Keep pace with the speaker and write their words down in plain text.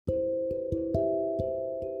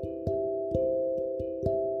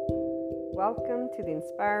Welcome to the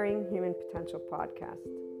Inspiring Human Potential podcast.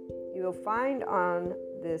 You will find on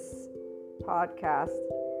this podcast,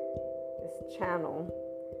 this channel,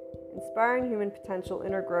 Inspiring Human Potential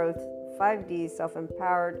Inner Growth 5D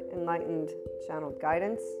Self-Empowered Enlightened Channeled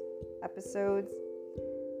Guidance episodes,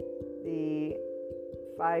 the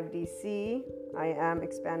 5DC I Am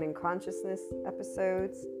Expanding Consciousness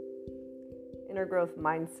episodes, Inner Growth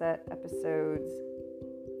Mindset episodes,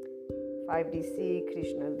 5DC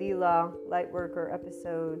Krishna Lila Lightworker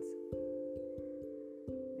episodes,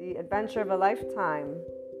 The Adventure of a Lifetime,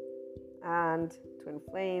 and Twin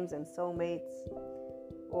Flames and Soulmates,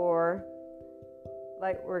 or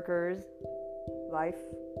Lightworkers, Life,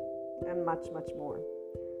 and much, much more.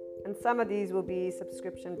 And some of these will be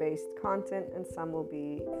subscription-based content and some will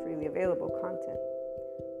be freely available content.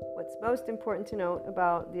 What's most important to note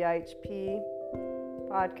about the IHP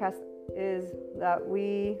podcast is that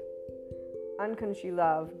we unconsciously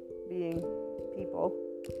love being people.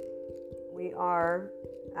 We are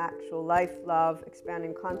actual life, love,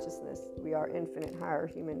 expanding consciousness. We are infinite higher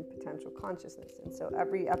human potential consciousness. And so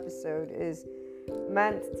every episode is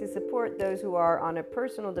meant to support those who are on a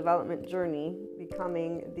personal development journey,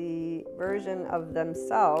 becoming the version of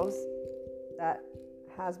themselves that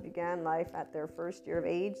has began life at their first year of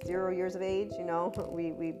age, 0 years of age.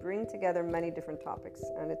 We bring together many different topics,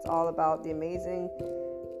 and it's all about the amazing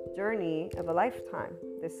journey of a lifetime,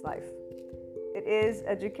 this life. It is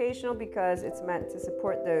educational because it's meant to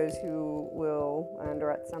support those who will, and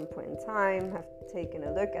or at some point in time, have taken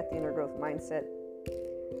a look at the inner growth mindset.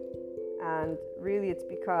 And really it's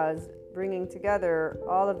because bringing together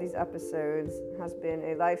all of these episodes has been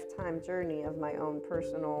a lifetime journey of my own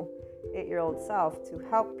personal 8-year-old self to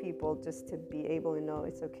help people just to be able to know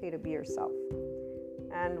it's okay to be yourself.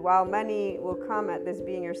 And while many will come at this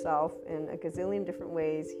being yourself in a gazillion different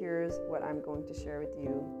ways, here's what I'm going to share with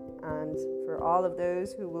you. And for all of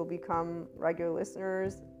those who will become regular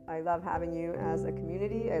listeners, I love having you as a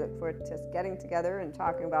community. I look forward to getting together and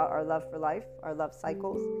talking about our love for life, our love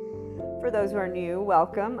cycles. For those who are new,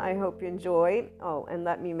 welcome. I hope you enjoy. Oh, and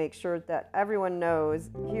let me make sure that everyone knows,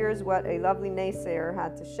 here's what a lovely naysayer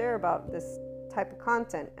had to share about this type of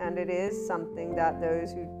content. And it is something that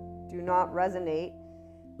those who do not resonate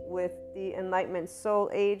with the Enlightenment Soul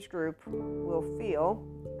age group will feel,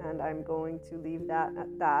 and I'm going to leave that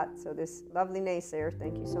at that. So this lovely naysayer,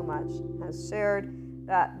 thank you so much, has shared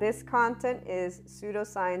that this content is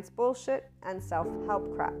pseudoscience bullshit and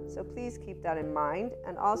self-help crap. So please keep that in mind,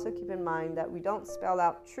 and also keep in mind that we don't spell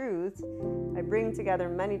out truth. I bring together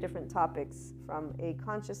many different topics from a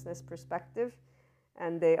consciousness perspective,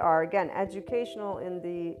 and they are, again, educational in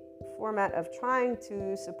the format of trying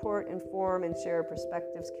to support, inform, and share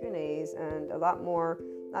perspectives, Q&As, and a lot more,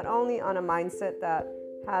 not only on a mindset that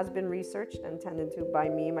has been researched and tended to by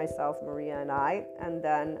me, myself, Maria, and I, and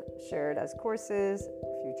then shared as courses,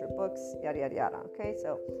 future books, yada, yada, yada. Okay,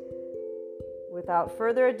 so without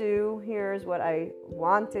further ado, here's what I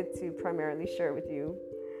wanted to primarily share with you.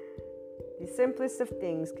 The simplest of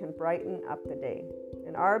things can brighten up the day.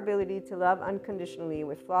 And our ability to love unconditionally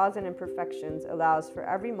with flaws and imperfections allows for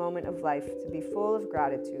every moment of life to be full of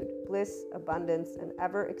gratitude, bliss, abundance, and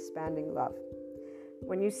ever-expanding love.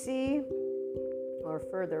 When you see, or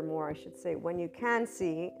furthermore, I should say, when you can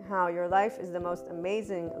see how your life is the most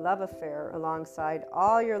amazing love affair alongside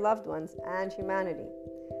all your loved ones and humanity,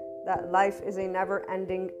 that life is a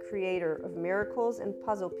never-ending creator of miracles and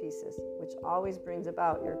puzzle pieces, which always brings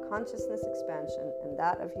about your consciousness expansion and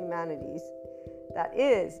that of humanity's. That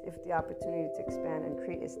is, if the opportunity to expand and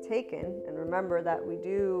create is taken. And remember that we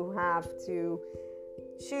do have to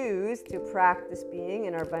choose to practice being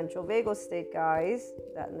in our ventral vagal state, guys,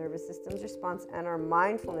 that nervous system's response, and our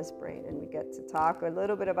mindfulness brain. And we get to talk a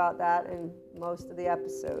little bit about that in most of the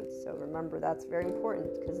episodes. So remember, that's very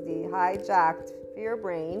important, because the hijacked fear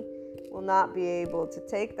brain will not be able to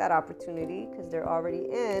take that opportunity because they're already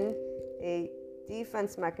in a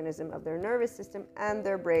defense mechanism of their nervous system, and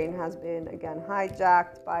their brain has been, again,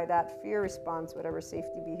 hijacked by that fear response, whatever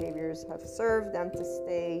safety behaviors have served them to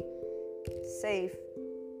stay safe.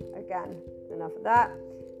 Again, enough of that.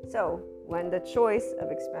 So when the choice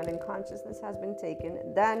of expanding consciousness has been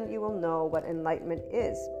taken, then you will know what enlightenment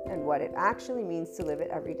is and what it actually means to live it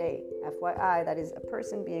every day. FYI, that is a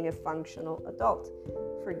person being a functional adult.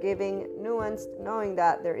 Forgiving, nuanced, knowing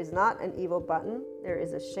that there is not an evil button, there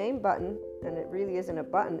is a shame button, and it really isn't a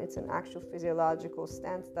button, it's an actual physiological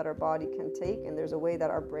stance that our body can take, and there's a way that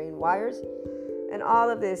our brain wires. And all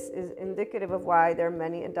of this is indicative of why there are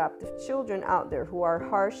many adoptive children out there who are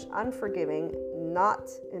harsh, unforgiving, not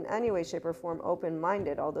in any way, shape, or form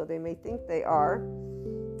open-minded, although they may think they are.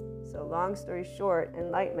 So long story short,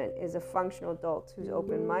 enlightenment is a functional adult who's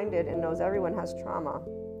open-minded and knows everyone has trauma,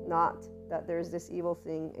 not that there's this evil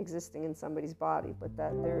thing existing in somebody's body, but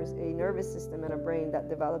that there's a nervous system and a brain that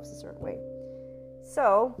develops a certain way.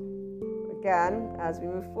 So, again, as we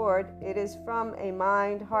move forward, it is from a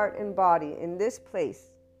mind, heart, and body in this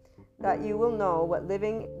place that you will know what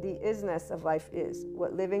living the isness of life is,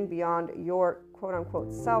 what living beyond your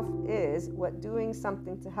quote-unquote self is, what doing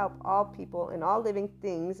something to help all people and all living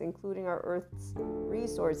things, including our Earth's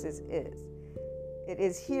resources, is. It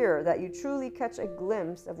is here that you truly catch a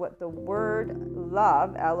glimpse of what the word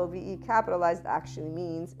love, L-O-V-E capitalized, actually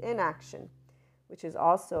means in action, which is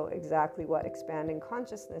also exactly what expanding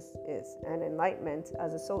consciousness is. And enlightenment,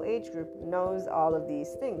 as a soul age group, knows all of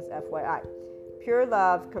these things, FYI. Pure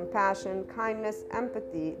love, compassion, kindness,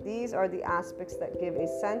 empathy, these are the aspects that give a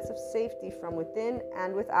sense of safety from within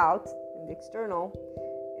and without, in the external.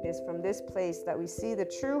 It is from this place that we see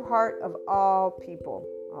the true heart of all people.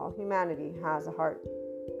 All humanity has a heart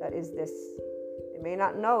that is this. They may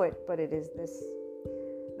not know it, but it is this.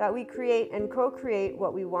 That we create and co-create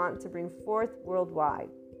what we want to bring forth worldwide.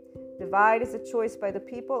 Divide is a choice by the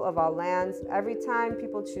people of all lands. Every time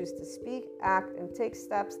people choose to speak, act, and take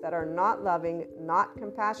steps that are not loving, not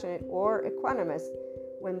compassionate, or equanimous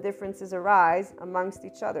when differences arise amongst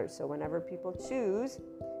each other. So whenever people choose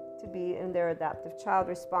to be in their adaptive child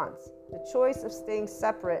response, the choice of staying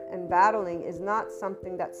separate and battling is not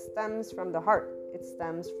something that stems from the heart. It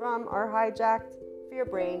stems from our hijacked fear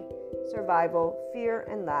brain, survival, fear,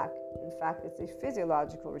 and lack. In fact, it's a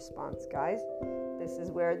physiological response, guys. This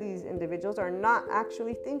is where these individuals are not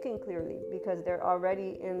actually thinking clearly because they're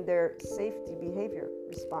already in their safety behavior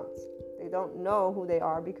response. They don't know who they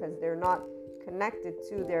are because they're not connected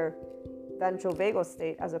to their ventral vagal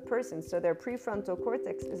state as a person. So their prefrontal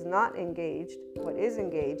cortex is not engaged. What is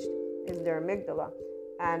engaged is their amygdala.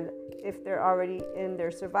 And if they're already in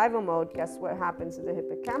their survival mode, guess what happens to the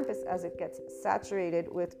hippocampus as it gets saturated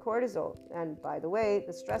with cortisol? And by the way,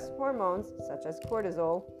 the stress hormones, such as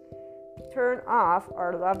cortisol, turn off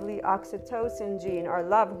our lovely oxytocin gene, our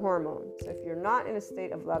love hormone. So if you're not in a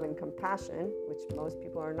state of love and compassion, which most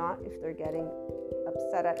people are not if they're getting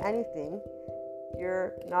upset at anything,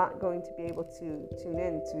 you're not going to be able to tune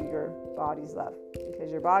in to your body's love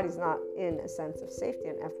because your body's not in a sense of safety.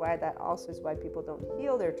 And FYI, that also is why people don't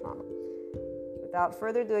heal their trauma. Without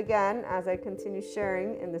further ado, again, as I continue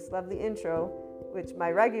sharing in this lovely intro, which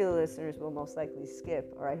my regular listeners will most likely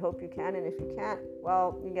skip, or I hope you can, and if you can't,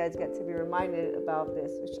 well, you guys get to be reminded about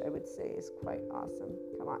this, which I would say is quite awesome.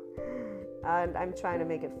 Come on. And I'm trying to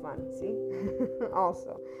make it fun, see?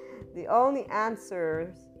 Also, the only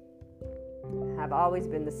answers have always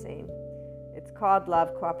been the same. It's called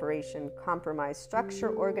love, cooperation, compromise,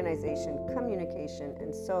 structure, organization, communication,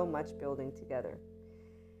 and so much building together.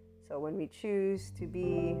 So when we choose to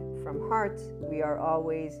be from heart, we are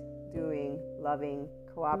always doing loving,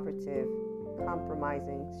 cooperative,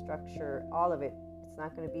 compromising, structure, all of it. It's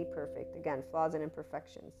not going to be perfect. Again, flaws and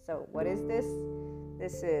imperfections. So what is this?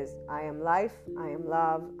 This is I am life, I am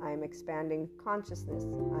love, I am expanding consciousness,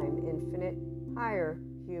 I am infinite, higher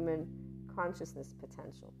human consciousness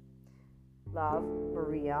potential. Love,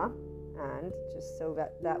 Maria. And just so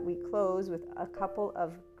that we close with a couple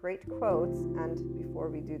of great quotes, and before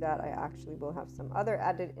we do that, I actually will have some other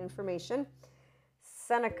added information.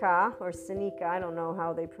 Seneca, or Seneca, I don't know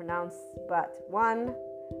how they pronounce, but one,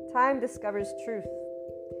 time discovers truth.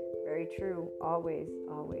 Very true, always,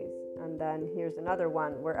 always. And then here's another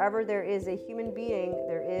one. Wherever there is a human being,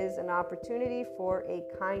 there is an opportunity for a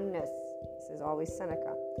kindness. This is always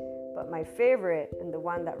Seneca. But my favorite, and the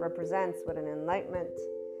one that represents what an enlightenment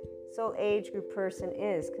soul age group person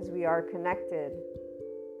is, because we are connected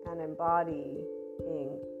and embodying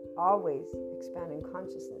always expanding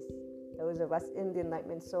consciousness. Those of us in the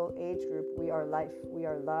enlightenment soul age group, we are life, we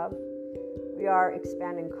are love, we are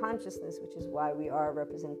expanding consciousness, which is why we are a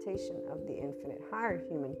representation of the infinite higher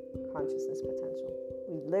human consciousness potential.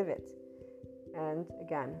 We live it. And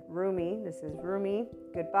again, Rumi, this is Rumi,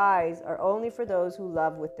 goodbyes are only for those who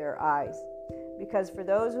love with their eyes. Because for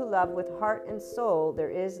those who love with heart and soul,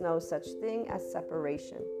 there is no such thing as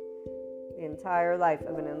separation. The entire life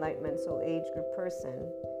of an enlightenment soul age group person,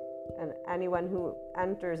 and anyone who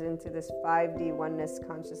enters into this 5D oneness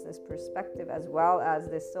consciousness perspective, as well as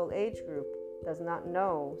this soul age group, does not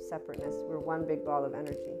know separateness. We're one big ball of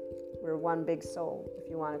energy. We're one big soul, if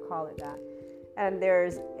you want to call it that. And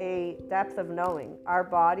there's a depth of knowing. Our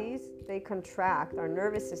bodies, they contract. Our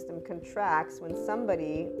nervous system contracts when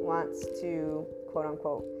somebody wants to, quote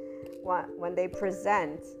unquote, when they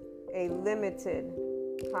present a limited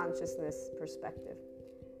consciousness perspective.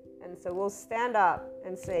 And so we'll stand up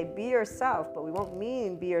and say, be yourself, but we won't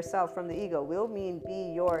mean be yourself from the ego. We'll mean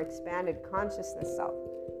be your expanded consciousness self.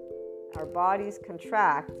 Our bodies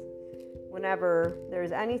contract whenever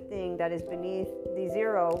there's anything that is beneath the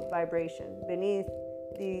zero vibration, beneath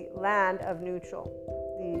the land of neutral,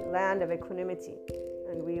 the land of equanimity.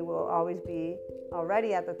 And we will always be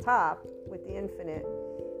already at the top with the infinite,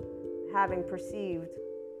 having perceived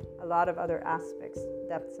a lot of other aspects,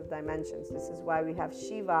 depths of dimensions. This is why we have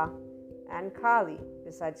Shiva and Kali,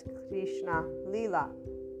 besides Krishna Lila.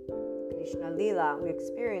 Krishna Lila, we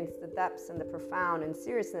experience the depths and the profound and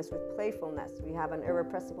seriousness with playfulness. We have an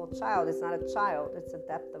irrepressible child. It's not a child, it's the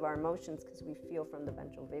depth of our emotions because we feel from the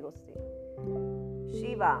ventral vagal state.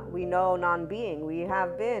 Shiva, we know non-being. We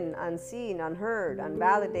have been unseen, unheard,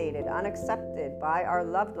 unvalidated, unaccepted by our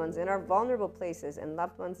loved ones in our vulnerable places. And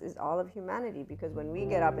loved ones is all of humanity, because when we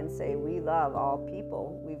get up and say we love all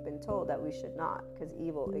people, we've been told that we should not, because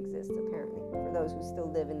evil exists apparently for those who still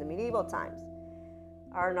live in the medieval times.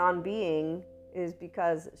 Our non-being is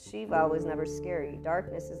because Shiva was never scary.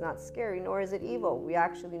 Darkness is not scary, nor is it evil. We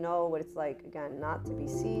actually know what it's like, again, not to be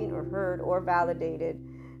seen or heard or validated.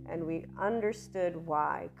 And we understood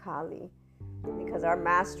why, Kali, because our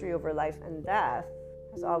mastery over life and death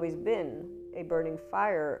has always been a burning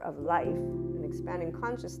fire of life, an expanding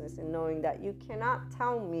consciousness, and knowing that you cannot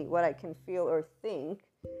tell me what I can feel or think.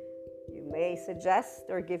 You may suggest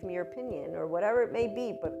or give me your opinion or whatever it may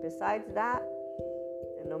be, but besides that,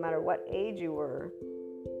 and no matter what age you were,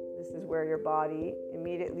 this is where your body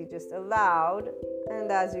immediately just allowed,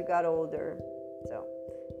 and as you got older. So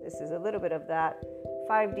this is a little bit of that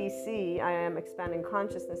 5DC, I am expanding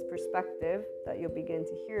consciousness perspective that you'll begin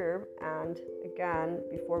to hear. And again,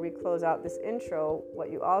 before we close out this intro,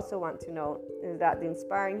 what you also want to know is that the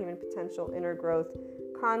Inspiring Human Potential Inner Growth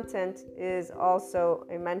content is also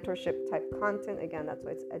a mentorship type content. Again, that's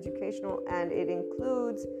why it's educational, and it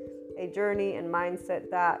includes a journey and mindset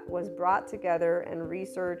that was brought together and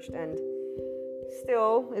researched and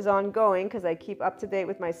still is ongoing, because I keep up to date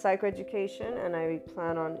with my psychoeducation, and I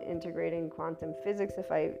plan on integrating quantum physics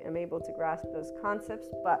if I am able to grasp those concepts.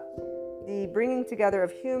 But the bringing together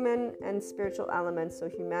of human and spiritual elements, so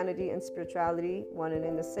humanity and spirituality, one and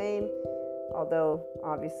in the same, although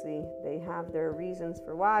obviously they have their reasons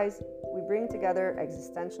for whys, we bring together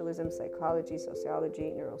existentialism, psychology,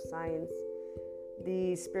 sociology, neuroscience.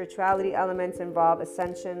 The spirituality elements involve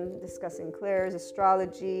ascension, discussing clairs,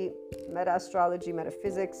 astrology, meta-astrology,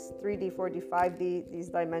 metaphysics, 3D, 4D, 5D, these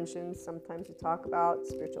dimensions. Sometimes we talk about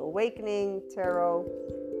spiritual awakening, tarot,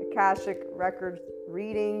 Akashic record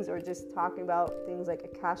readings, or just talking about things like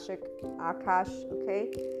Akashic, Akash,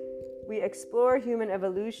 okay? We explore human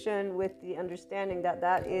evolution with the understanding that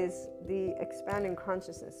that is the expanding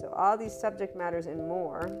consciousness. So all these subject matters and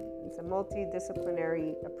more. It's a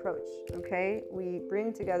multidisciplinary approach, okay? We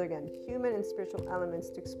bring together, again, human and spiritual elements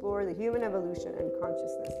to explore the human evolution and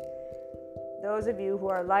consciousness. Those of you who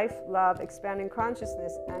are life, love, expanding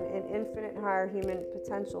consciousness, and in infinite higher human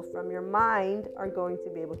potential from your mind are going to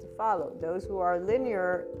be able to follow. Those who are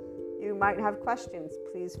linear, you might have questions.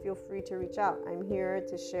 Please feel free to reach out. I'm here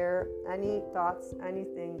to share any thoughts,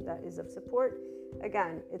 anything that is of support.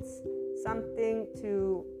 Again, it's something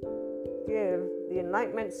to give the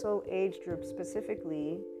Enlightenment Soul Age group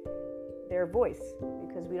specifically their voice,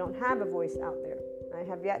 because we don't have a voice out there. I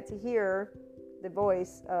have yet to hear the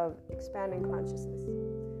voice of expanding consciousness.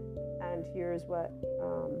 And here's what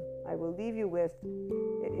I will leave you with.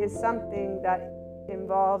 It is something that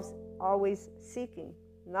involves always seeking,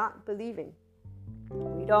 not believing.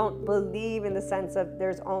 We don't believe in the sense of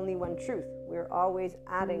there's only one truth. We're always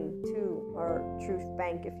adding to our truth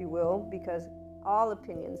bank, if you will, because all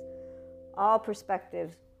opinions, all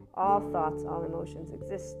perspectives, all thoughts, all emotions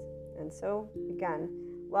exist. And so, again,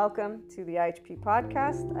 welcome to the IHP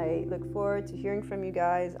podcast. I look forward to hearing from you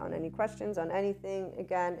guys on any questions, on anything.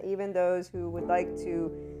 Again, even those who would like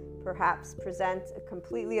to perhaps present a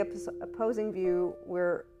completely opposing view,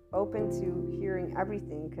 we're open to hearing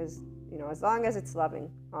everything, because, you know, as long as it's loving,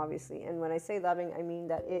 obviously. And when I say loving, I mean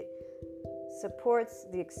that it supports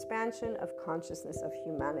the expansion of consciousness of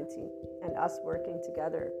humanity and us working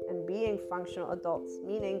together and being functional adults,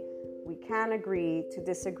 meaning we can agree to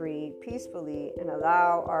disagree peacefully and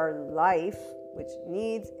allow our life, which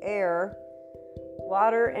needs air,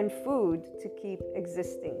 water, and food to keep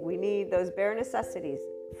existing. We need those bare necessities.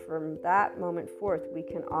 From that moment forth, we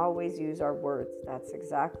can always use our words. That's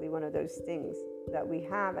exactly one of those things that we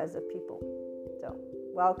have as a people. So,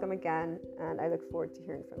 welcome again, and I look forward to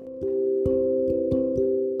hearing from you.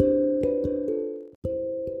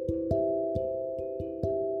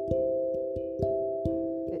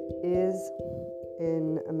 It is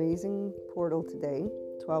in a amazing portal today,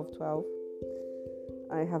 1212.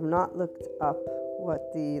 I have not looked up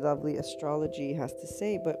what the lovely astrology has to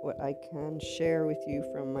say, but what I can share with you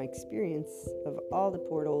from my experience of all the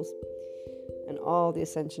portals and all the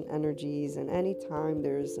ascension energies, and anytime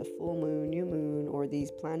there's a full moon, new moon, or these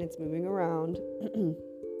planets moving around,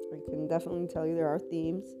 I can definitely tell you there are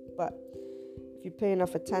themes, but if you pay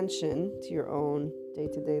enough attention to your own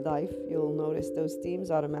day-to-day life, you'll notice those themes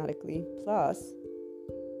automatically. Plus,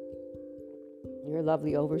 your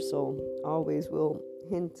lovely oversoul always will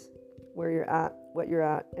hint where you're at, what you're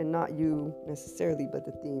at, and not you necessarily, but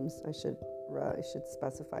the themes. I should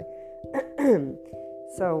specify.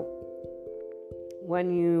 So,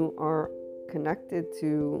 when you are connected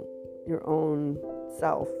to your own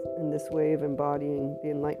self in this way of embodying the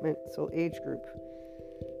Enlightenment Soul Age group,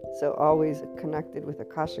 so always connected with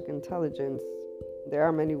Akashic intelligence, there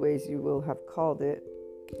are many ways you will have called it,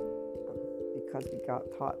 because we got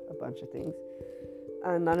taught a bunch of things,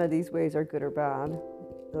 and none of these ways are good or bad.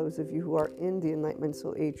 Those of you who are in the Enlightenment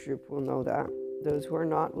Soul Age group will know that. Those who are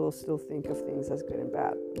not will still think of things as good and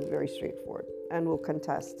bad. It's very straightforward, and will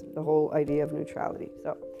contest the whole idea of neutrality.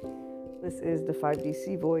 So this is the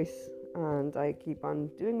 5DC voice, and I keep on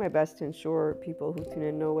doing my best to ensure people who tune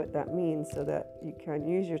in know what that means, so that you can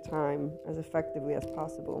use your time as effectively as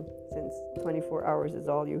possible, since 24 hours is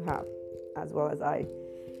all you have, as well as I.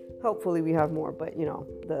 Hopefully we have more, but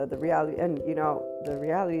the reality, and the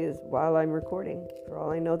reality is, while I'm recording, for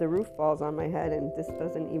all I know, the roof falls on my head, and this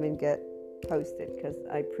doesn't even get posted because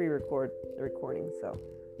I pre-record the recording. So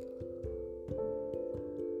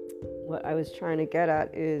what I was trying to get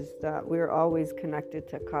at is that we're always connected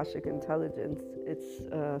to Akashic intelligence. It's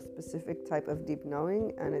a specific type of deep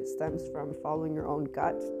knowing, and it stems from following your own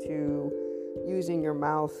gut to using your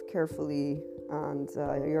mouth carefully and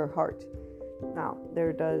your heart. Now,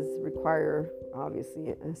 there does require,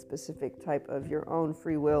 obviously, a specific type of your own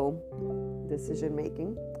free will decision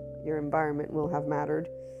making. Your environment will have mattered.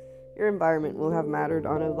 Your environment will have mattered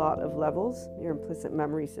on a lot of levels. Your implicit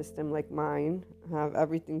memory system, like mine, have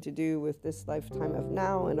everything to do with this lifetime of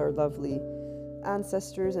now and our lovely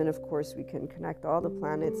ancestors. And of course, we can connect all the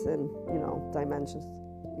planets and, dimensions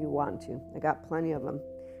you want to. I got plenty of them.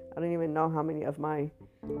 I don't even know how many of my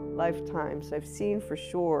lifetimes I've seen, for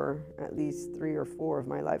sure at least 3 or 4 of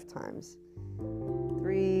my lifetimes.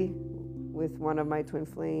 3 with one of my twin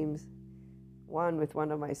flames, 1 with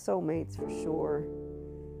one of my soulmates, for sure.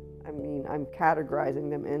 I mean, I'm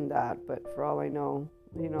categorizing them in that, but for all I know,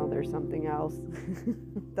 there's something else.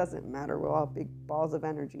 Doesn't matter. We're all big balls of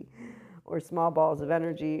energy or small balls of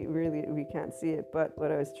energy. Really, we can't see it. But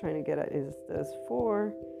what I was trying to get at is those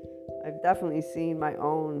 4. I've definitely seen my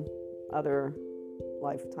own other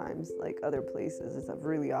lifetimes, like other places. It's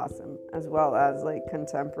really awesome, as well as like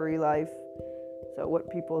contemporary life. So what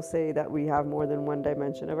people say, that we have more than one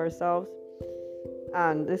dimension of ourselves.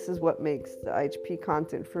 And this is what makes the IHP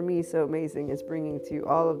content for me so amazing, is bringing to you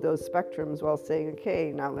all of those spectrums while saying,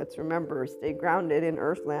 okay, now let's remember, stay grounded in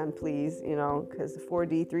Earthland, please, because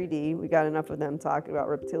 4D, 3D, we got enough of them talking about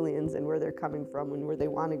reptilians and where they're coming from and where they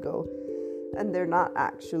want to go. And they're not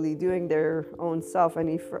actually doing their own self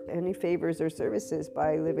any favors or services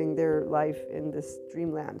by living their life in this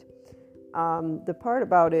dreamland. The part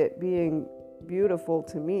about it being beautiful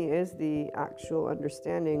to me is the actual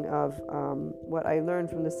understanding of what I learned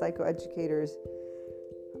from the psychoeducators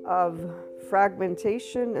of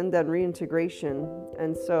fragmentation and then reintegration.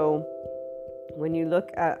 And so when you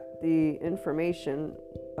look at the information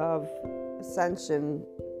of ascension,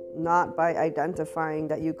 not by identifying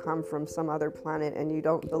that you come from some other planet and you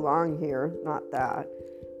don't belong here, not that,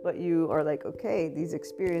 but you are like, okay, these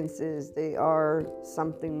experiences, they are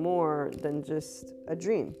something more than just a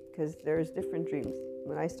dream, because there's different dreams.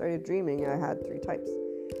 When I started dreaming, I had 3 types.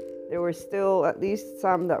 There were still at least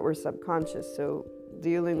some that were subconscious, so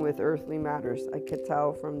dealing with earthly matters, I could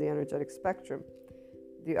tell from the energetic spectrum.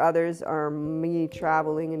 The others are me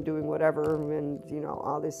traveling and doing whatever, and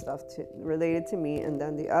all this stuff related to me. And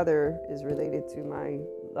then the other is related to my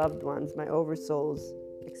loved ones, my oversoul's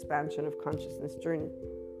expansion of consciousness journey,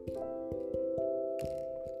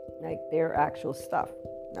 like their actual stuff.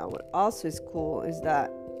 Now, what also is cool is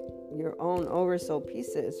that your own oversoul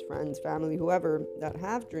pieces, friends, family, whoever that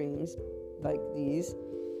have dreams like these,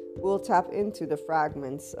 will tap into the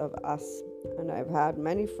fragments of us. And I've had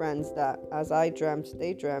many friends that, as I dreamt,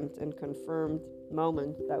 they dreamt, and confirmed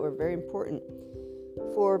moments that were very important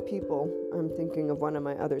for people. I'm thinking of one of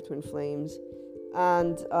my other twin flames.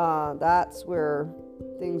 And that's where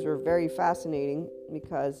things were very fascinating,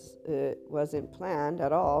 because it wasn't planned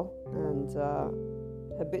at all. And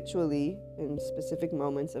habitually, in specific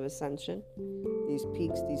moments of ascension, these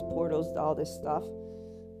peaks, these portals, all this stuff.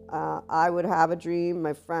 I would have a dream,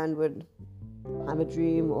 my friend would have a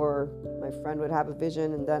dream, or my friend would have a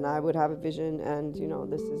vision, and then I would have a vision. And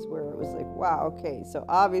this is where it was like, wow, okay, so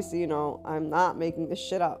obviously I'm not making this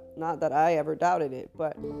shit up. Not that I ever doubted it,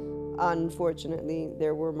 but unfortunately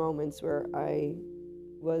there were moments where I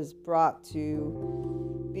was brought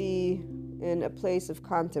to be in a place of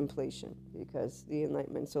contemplation, because the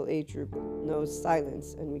Enlightenment Soul Age group knows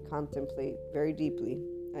silence, and we contemplate very deeply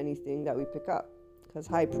anything that we pick up. Because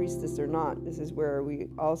high priestess or not, this is where we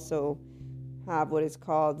also have what is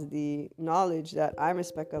called the knowledge that I'm a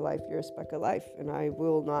speck of life, you're a speck of life, and I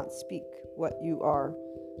will not speak what you are.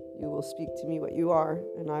 You will speak to me what you are,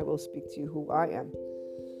 and I will speak to you who I am.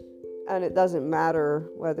 And it doesn't matter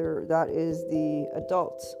whether that is the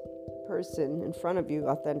adult person in front of you,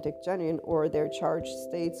 authentic, genuine, or their charged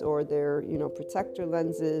states, or their protector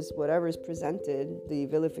lenses, whatever is presented, the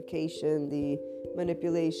vilification, the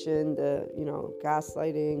manipulation, the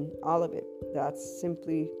gaslighting, all of it. That's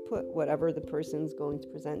simply put, whatever the person's going to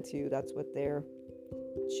present to you, that's what they're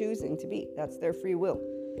choosing to be. That's their free will.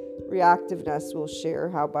 Reactiveness will share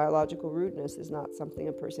how biological rudeness is not something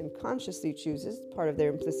a person consciously chooses. It's part of their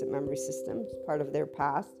implicit memory system, it's part of their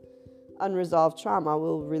past. Unresolved trauma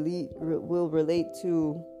will relate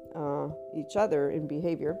to each other in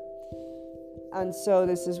behavior. And so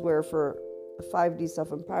this is where, for a 5D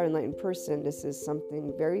self-empowered enlightened person, this is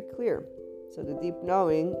something very clear. So the deep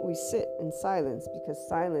knowing, we sit in silence, because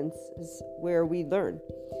silence is where we learn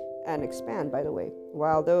and expand, by the way.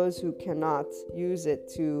 While those who cannot use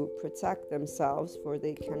it to protect themselves, for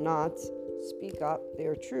they cannot speak up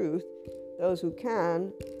their truth, those who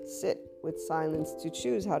can sit with silence to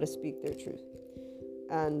choose how to speak their truth.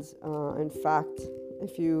 And in fact,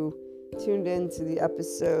 if you tuned into the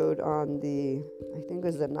episode on I think it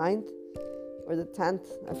was the 9th or the 10th,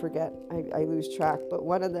 I forget, I lose track, but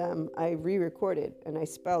one of them I re-recorded, and I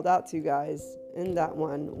spelled out to you guys in that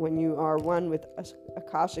one, when you are one with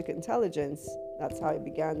Akashic intelligence, that's how I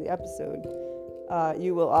began the episode,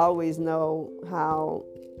 you will always know how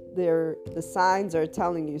the signs are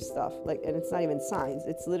telling you stuff, and it's not even signs,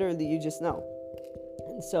 it's literally, you just know.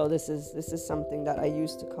 And so this is something that I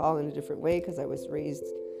used to call in a different way, because I was raised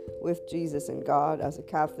with Jesus and God as a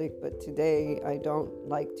Catholic, but today I don't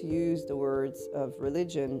like to use the words of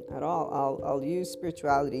religion at all. I'll use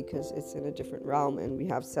spirituality, because it's in a different realm, and we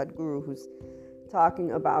have Sadhguru who's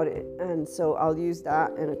talking about it, and so I'll use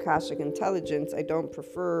that. And Akashic intelligence, I don't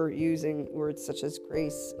prefer using words such as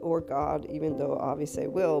grace or God, even though obviously I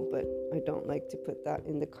will, but I don't like to put that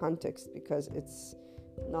in the context, because it's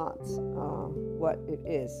not what it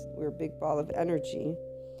is. We're a big ball of energy,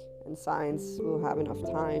 and science will have enough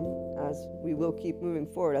time, as we will keep moving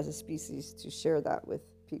forward as a species, to share that with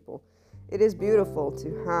people. It is beautiful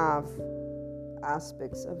to have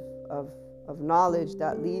aspects of knowledge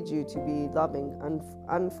that lead you to be loving.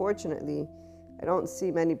 Unfortunately, I don't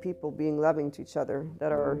see many people being loving to each other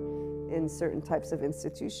that are in certain types of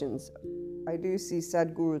institutions. I do see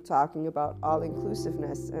Sadhguru talking about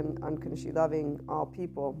all-inclusiveness and unconditionally loving all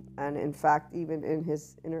people. And in fact, even in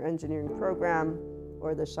his inner engineering program,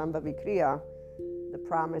 or the Shambhavi Kriya, the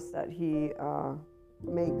promise that he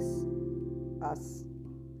makes us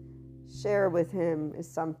share with him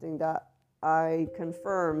is something that I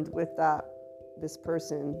confirmed with this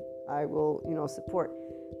person I will support,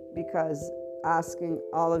 because asking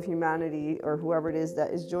all of humanity, or whoever it is that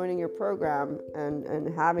is joining your program,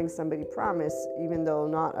 and having somebody promise, even though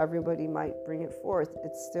not everybody might bring it forth,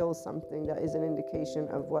 it's still something that is an indication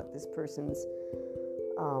of what this person's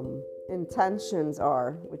intentions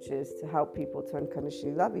are, which is to help people to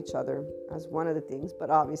unconditionally love each other as one of the things. But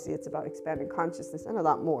obviously it's about expanding consciousness and a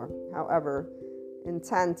lot more. However,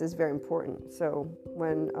 intent is very important. So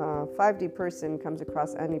when a 5D person comes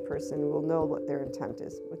across any person, we'll know what their intent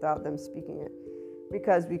is without them speaking it,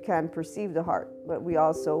 because we can perceive the heart, but we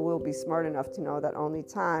also will be smart enough to know that only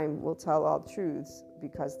time will tell all truths,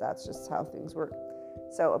 because that's just how things work.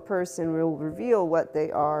 So a person will reveal what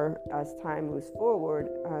they are as time moves forward,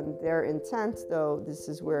 and their intent, though, this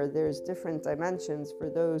is where there's different dimensions for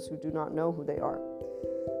those who do not know who they are.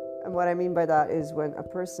 And what I mean by that is, when a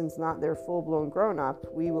person's not their full-blown grown-up,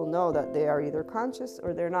 we will know that they are either conscious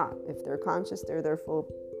or they're not. If they're conscious, they're their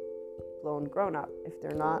full-blown grown-up. If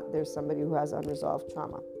they're not, there's somebody who has unresolved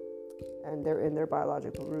trauma, and they're in their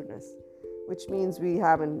biological rudeness, which means we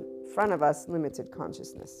have in front of us limited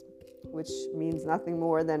consciousness, which means nothing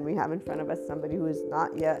more than we have in front of us somebody who is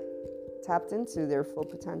not yet tapped into their full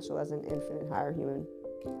potential as an infinite higher human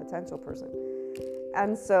potential person.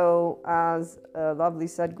 And so, as a lovely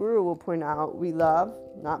Sadhguru will point out, we love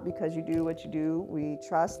not because you do what you do. We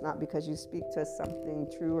trust not because you speak to us something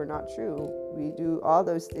true or not true. We do all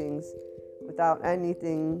those things without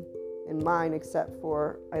anything in mind except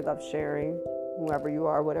for I love sharing whoever you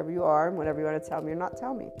are, whatever you are, and whatever you want to tell me or not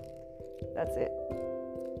tell me. That's it.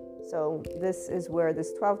 So this is where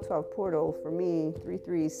this 1212 portal for me,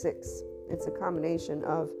 336, it's a combination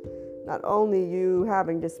of not only you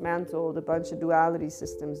having dismantled a bunch of duality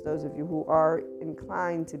systems, those of you who are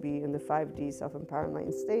inclined to be in the 5D self-empowered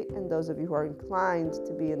enlightened state, and those of you who are inclined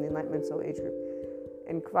to be in the Enlightenment Soul Age group.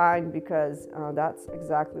 Inclined because that's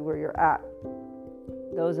exactly where you're at.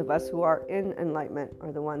 Those of us who are in enlightenment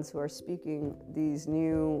are the ones who are speaking these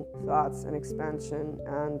new thoughts and expansion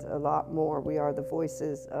and a lot more. We are the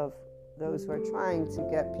voices of those who are trying to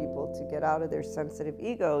get people to get out of their sensitive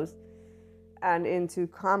egos and into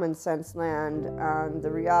common sense land. And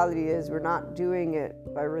the reality is we're not doing it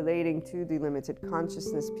by relating to the limited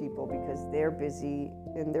consciousness people because they're busy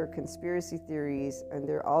in their conspiracy theories and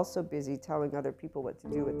they're also busy telling other people what to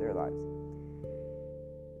do with their lives.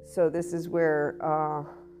 So this is where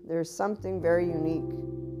there's something very unique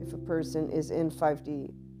if a person is in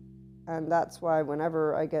 5D. And that's why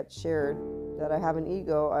whenever I get shared that I have an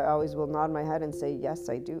ego, I always will nod my head and say, yes,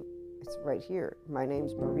 I do. It's right here. My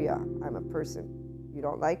name's Maria. I'm a person. You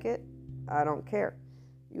don't like it? I don't care.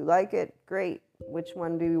 You like it? Great. Which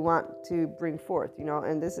one do you want to bring forth? You know,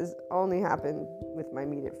 and this has only happened with my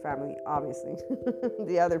immediate family, obviously.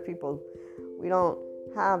 The other people, we don't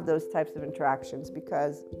have those types of interactions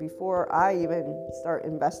because before I even start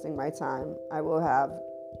investing my time, I will have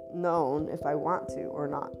known if I want to or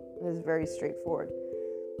not. It's very straightforward.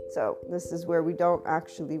 So this is where we don't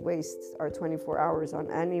actually waste our 24 hours on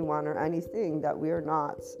anyone or anything that we are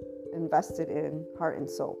not invested in heart and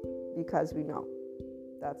soul because we know.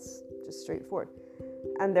 That's just straightforward.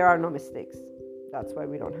 And there are no mistakes. That's why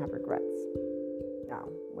we don't have regrets. Now,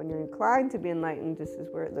 when you're inclined to be enlightened, this is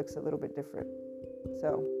where it looks a little bit different.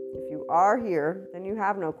 So if you are here, then you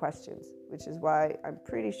have no questions, which is why I'm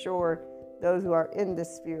pretty sure those who are in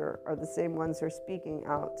this sphere are the same ones who are speaking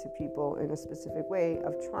out to people in a specific way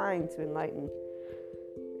of trying to enlighten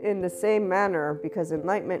in the same manner, because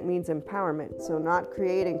enlightenment means empowerment. So not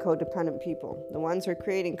creating codependent people. The ones who are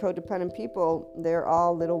creating codependent people, they're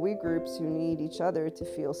all little we groups who need each other to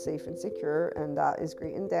feel safe and secure. And that is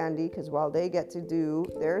great and dandy because while they get to do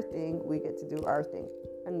their thing, we get to do our thing.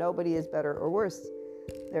 And nobody is better or worse.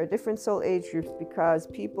 There are different soul age groups because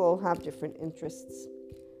people have different interests.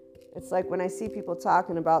 It's like when I see people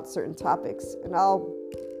talking about certain topics and I'll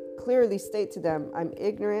clearly state to them, I'm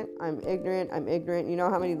ignorant. You know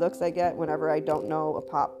how many looks I get whenever I don't know a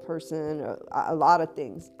pop person or a lot of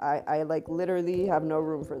things. I like literally have no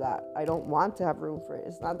room for that. I don't want to have room for it.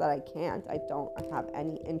 It's not that I can't. I don't have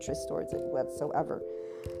any interest towards it whatsoever.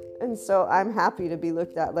 And so I'm happy to be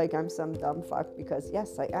looked at like I'm some dumb fuck because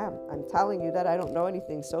yes, I am. I'm telling you that I don't know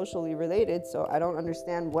anything socially related, so I don't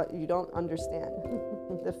understand what you don't understand.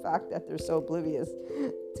 The fact that they're so oblivious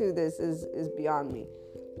to this is beyond me.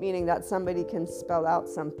 Meaning that somebody can spell out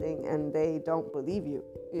something and they don't believe you,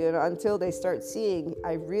 you know, until they start seeing,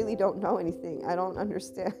 I really don't know anything. I don't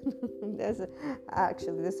understand.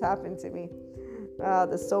 Actually, this happened to me.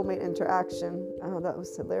 The soulmate interaction. Oh, that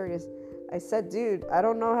was hilarious. I said, dude, I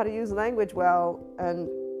don't know how to use language well. And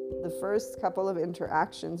the first couple of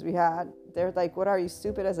interactions we had, they're like, what are you,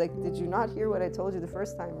 stupid? I was like, did you not hear what I told you the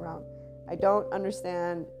first time around? I don't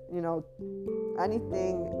understand, you know,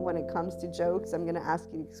 anything when it comes to jokes. I'm going to ask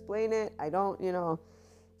you to explain it. I don't, you know.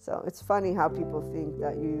 So it's funny how people think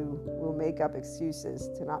that you will make up excuses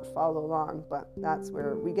to not follow along, but that's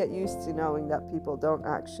where we get used to knowing that people don't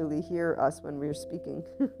actually hear us when we're speaking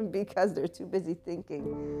because they're too busy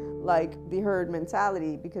thinking like the herd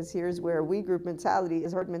mentality, because here's where we group mentality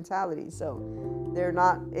is herd mentality. So they're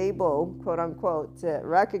not able, quote unquote, to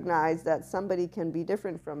recognize that somebody can be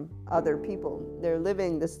different from other people. They're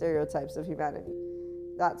living the stereotypes of humanity.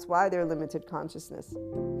 That's why they're limited consciousness,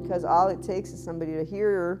 because all it takes is somebody to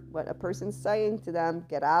hear what a person's saying to them,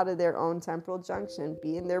 get out of their own temporal junction,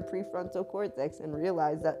 be in their prefrontal cortex, and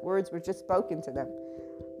realize that words were just spoken to them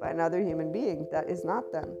by another human being that is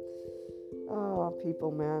not them. Oh,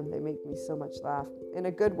 people, man, they make me so much laugh in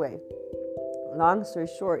a good way. Long story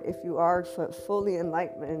short, if you are fully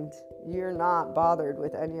enlightened, you're not bothered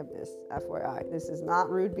with any of this, FYI. This is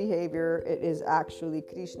not rude behavior. It is actually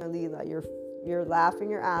Krishna Lila. You're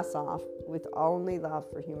laughing your ass off with only love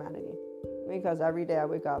for humanity. Because every day I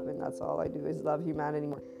wake up and that's all I do is love humanity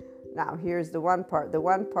more. Now, here's the one part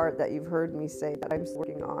that you've heard me say that I'm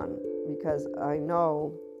working on, because I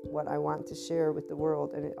know what I want to share with the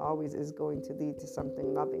world, and it always is going to lead to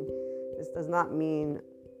something loving. This does not mean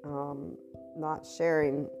not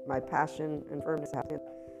sharing my passion and firmness.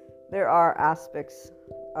 There are aspects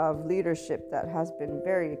of leadership that has been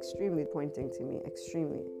very extremely pointing to me,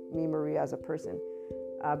 me, Maria, as a person,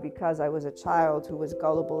 because I was a child who was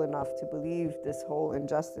gullible enough to believe this whole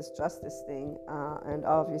justice thing, and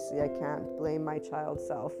obviously I can't blame my child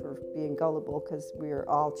self for being gullible, because we are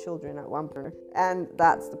all children at one point, and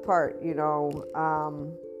that's the part,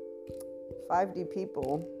 5D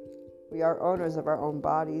people, we are owners of our own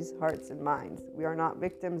bodies, hearts, and minds. We are not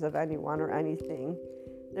victims of anyone or anything.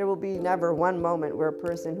 There will be never one moment where a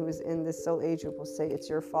person who is in this soul age group will say it's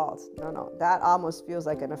your fault. No. That almost feels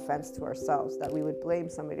like an offense to ourselves, that we would blame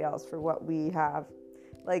somebody else for what we have.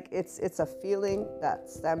 Like it's a feeling that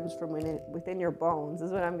stems from within your bones,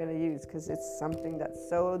 is what I'm going to use, because it's something that's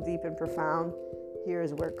so deep and profound.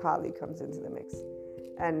 Here's where Kali comes into the mix.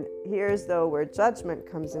 And here's, though, where judgment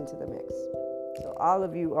comes into the mix. So all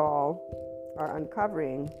of you all are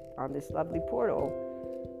uncovering on this lovely portal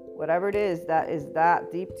whatever it is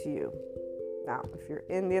that deep to you. Now, if you're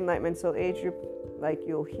in the Enlightenment Soul Age group, like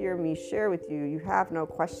you'll hear me share with you, you have no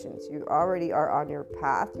questions. You already are on your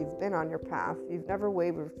path. You've been on your path. You've never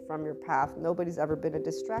wavered from your path. Nobody's ever been a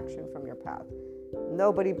distraction from your path.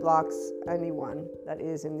 Nobody blocks anyone that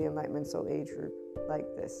is in the Enlightenment Soul Age group like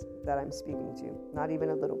this that I'm speaking to, not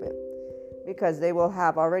even a little bit. Because they will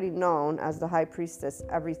have already known, as the High Priestess,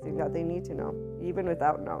 everything that they need to know, even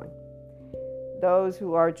without knowing. Those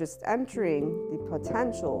who are just entering the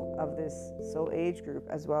potential of this soul age group,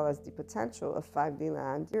 as well as the potential of 5D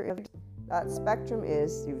land, that spectrum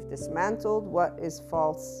is, you've dismantled what is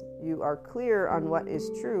false, you are clear on what is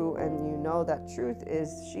true, and you know that truth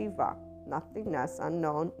is Shiva, nothingness,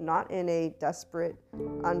 unknown, not in a desperate,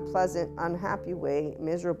 unpleasant, unhappy way,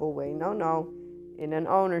 miserable way. No, in an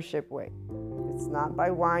ownership way. It's not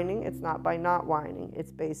by whining, it's not by not whining.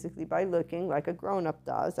 It's basically by looking like a grown-up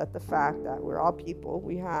does at the fact that we're all people.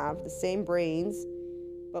 We have the same brains,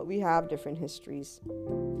 but we have different histories.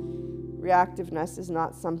 Reactiveness is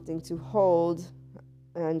not something to hold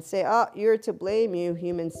and say, oh, you're to blame, you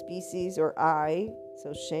human species, or I.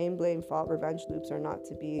 So shame, blame, fault, revenge loops are not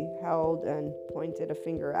to be held and pointed a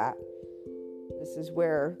finger at. This is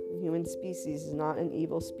where the human species is not an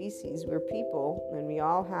evil species. We're people, and we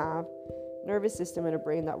all have a nervous system and a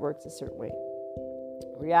brain that works a certain way.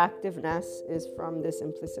 Reactiveness is from this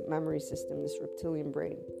implicit memory system, this reptilian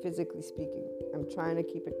brain, physically speaking. I'm trying to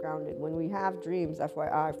keep it grounded. When we have dreams,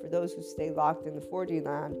 FYI, for those who stay locked in the 4D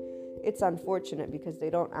land, it's unfortunate because they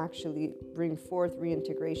don't actually bring forth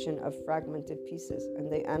reintegration of fragmented pieces, and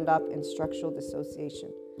they end up in structural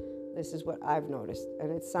dissociation. This is what I've noticed,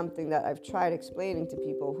 and it's something that I've tried explaining to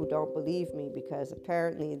people who don't believe me, because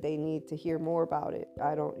apparently they need to hear more about it.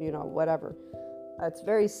 I don't, whatever. It's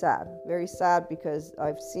very sad because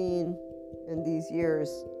I've seen in these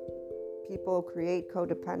years people create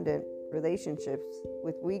codependent relationships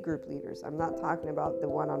with we group leaders. I'm not talking about the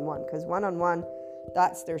one-on-one, because one-on-one,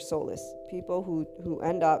 that's their solace. People who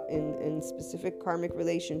end up in specific karmic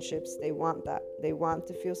relationships, they want that. They want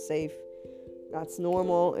to feel safe. That's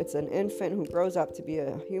normal. It's an infant who grows up to be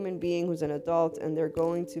a human being who's an adult, and they're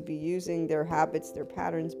going to be using their habits, their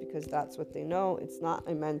patterns, because that's what they know. It's not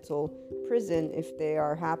a mental prison if they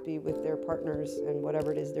are happy with their partners and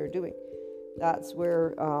whatever it is they're doing. That's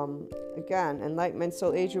where, again, Enlightenment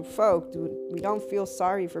Soul Age group folk, we don't feel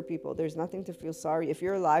sorry for people. There's nothing to feel sorry. If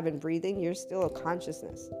you're alive and breathing, you're still a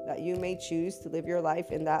consciousness. That you may choose to live your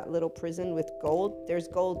life in that little prison with gold. There's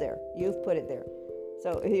gold there. You've put it there.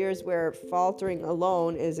 So here's where faltering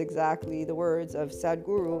alone is exactly the words of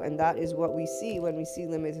Sadhguru, and that is what we see when we see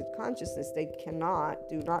limited consciousness. They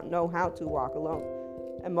do not know how to walk alone.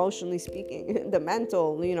 Emotionally speaking, the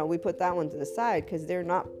mental, we put that one to the side because they're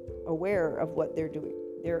not aware of what they're doing.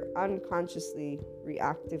 They're unconsciously,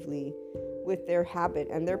 reactively, with their habit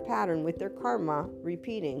and their pattern, with their karma,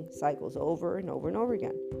 repeating cycles over and over and over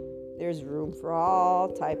again. There's room for all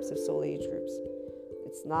types of soul age groups.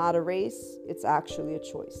 It's not a race, it's actually a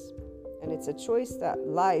choice. And it's a choice that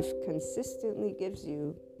life consistently gives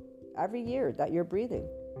you every year that you're breathing.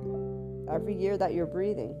 Every year that you're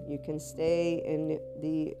breathing, you can stay in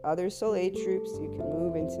the other soul age groups, you can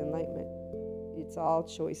move into enlightenment. It's all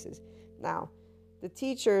choices. Now, the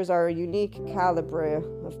teachers are a unique caliber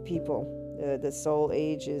of people, the soul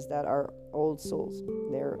ages that are old souls.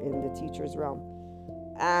 They're in the teacher's realm.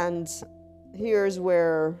 And here's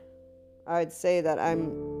where I'd say that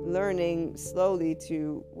I'm learning slowly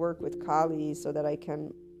to work with Kali so that I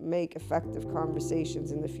can make effective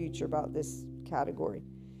conversations in the future about this category.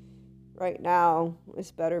 Right now,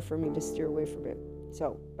 it's better for me to steer away from it.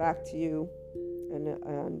 So back to you, and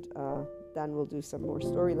then we'll do some more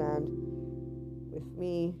Storyland with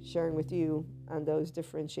me sharing with you and those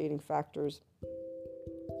differentiating factors.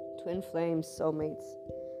 Twin flames, soulmates,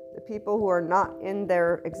 the people who are not in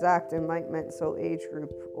their exact enlightenment soul age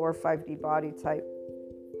group or 5D body type.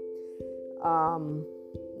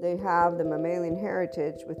 They have the mammalian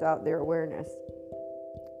heritage without their awareness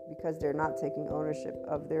because they're not taking ownership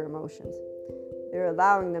of their emotions. They're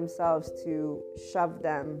allowing themselves to shove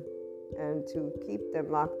them and to keep them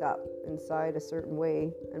locked up inside a certain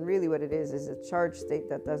way. And really what it is a charged state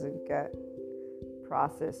that doesn't get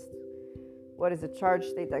processed. What is a charged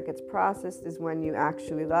state that gets processed is when you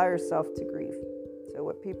actually allow yourself to grieve. So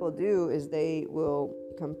what people do is they will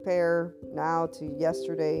compare now to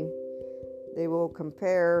yesterday. They will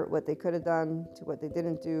compare what they could have done to what they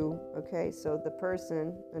didn't do. Okay, so the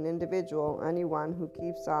person, an individual, anyone who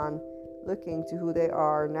keeps on looking to who they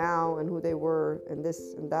are now and who they were and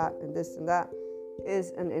this and that and this and that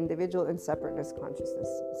is an individual in separateness consciousness.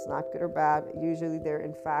 It's not good or bad. Usually they're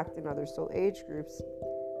in fact in other soul age groups.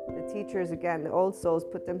 The teachers, again, the old souls,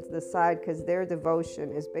 put them to the side because their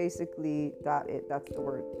devotion is basically that's the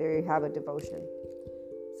word. They have a devotion.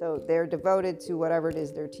 So they're devoted to whatever it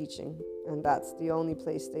is they're teaching, and that's the only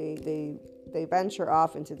place they venture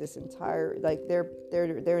off into this entire, like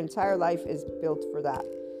their entire life is built for that.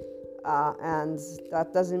 And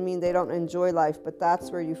that doesn't mean they don't enjoy life, but that's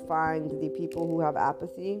where you find the people who have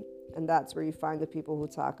apathy, and that's where you find the people who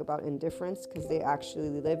talk about indifference, because they actually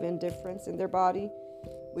live indifference in their body,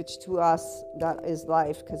 which to us, that is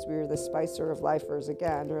life, because we're the spicer of lifers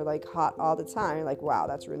again. They're like hot all the time. You're like, wow,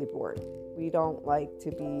 that's really boring. We don't like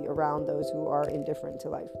to be around those who are indifferent to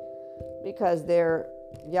life because they're,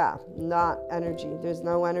 not energy. There's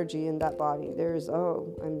no energy in that body. There's,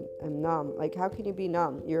 I'm numb. Like, how can you be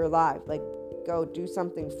numb? You're alive. Like, go do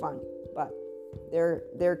something fun. But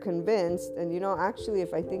they're convinced, and actually,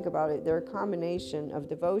 if I think about it, they're a combination of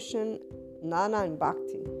devotion, jnana, and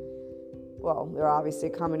bhakti. Well, they're obviously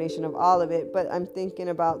a combination of all of it, but I'm thinking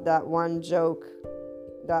about that one joke,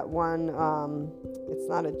 it's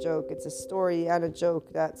not a joke, it's a story and a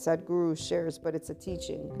joke that Sadhguru shares, but it's a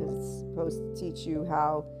teaching because it's supposed to teach you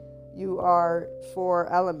how you are 4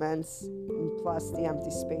 elements plus the empty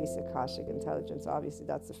space, Akashic intelligence. Obviously,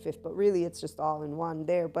 that's the 5th, but really it's just all in one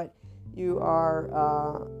there. But you are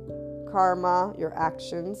karma, your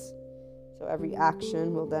actions. So every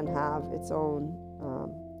action will then have its own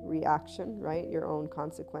reaction, right? Your own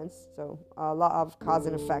consequence. So a lot of cause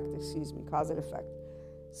and effect.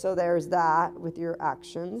 So there's that with your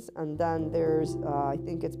actions, and then there's I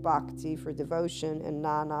think it's bhakti for devotion and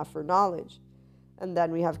jnana for knowledge, and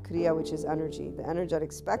then we have kriya, which is energy. The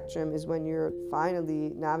energetic spectrum is when you're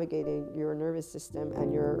finally navigating your nervous system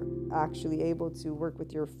and you're actually able to work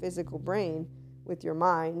with your physical brain, with your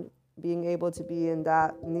mind, being able to be in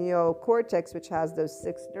that neocortex, which has those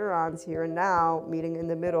 6 neurons here and now meeting in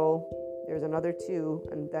the middle. There's another 2,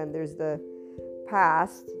 and then there's the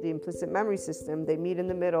past, the implicit memory system. They meet in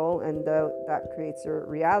the middle, and that creates a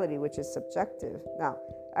reality, which is subjective. Now,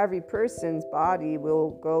 every person's body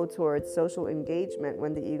will go towards social engagement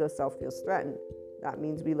when the ego self feels threatened. That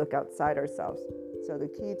means we look outside ourselves. So the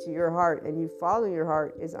key to your heart, and you follow your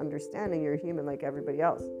heart, is understanding you're human like everybody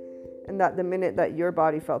else. And that the minute that your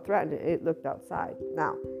body felt threatened, it looked outside.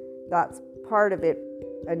 Now, that's part of it.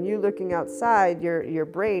 And you looking outside, your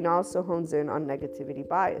brain also hones in on negativity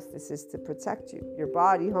bias. This is to protect you. Your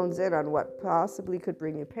body hones in on what possibly could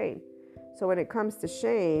bring you pain. So when it comes to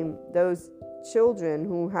shame, those children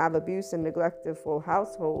who have abuse and neglectful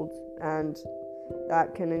households, and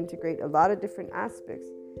that can integrate a lot of different aspects,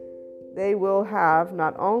 they will have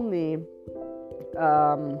not only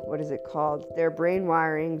their brain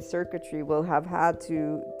wiring circuitry will have had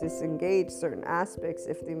to disengage certain aspects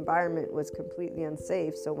if the environment was completely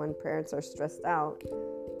unsafe. So when parents are stressed out,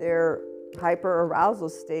 their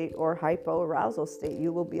hyperarousal state or hypoarousal state,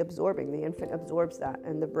 you will be absorbing. The infant absorbs that,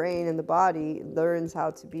 and the brain and the body learns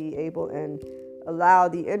how to be able and allow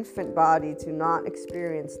the infant body to not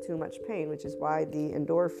experience too much pain, which is why the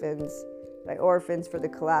endorphins, diorphins for the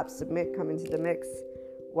collapse submit come into the mix.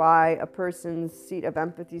 Why a person's seat of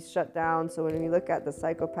empathy is shut down. So when we look at the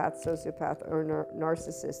psychopath, sociopath, or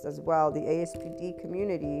narcissist as well, the ASPD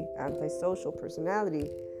community, antisocial personality,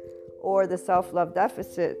 or the self-love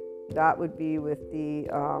deficit, that would be with the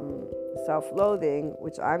self-loathing,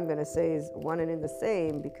 which I'm going to say is one and in the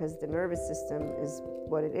same, because the nervous system is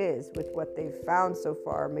what it is with what they've found so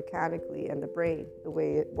far mechanically, and the brain, the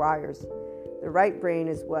way it wires. The right brain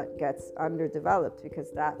is what gets underdeveloped,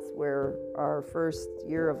 because that's where our first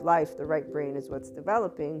year of life, the right brain is what's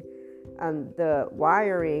developing. And the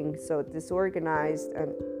wiring, so disorganized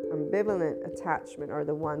and ambivalent attachment, are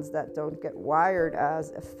the ones that don't get wired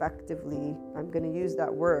as effectively. I'm going to use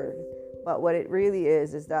that word, but what it really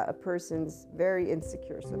is that a person's very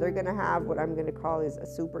insecure. So they're going to have what I'm going to call is a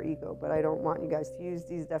super ego, but I don't want you guys to use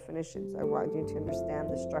these definitions. I want you to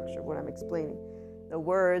understand the structure of what I'm explaining. The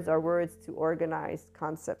words are words to organize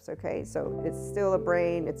concepts, okay? So it's still a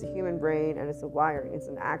brain, it's a human brain, and it's a wiring. It's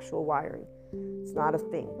an actual wiring. It's not a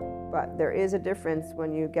thing. But there is a difference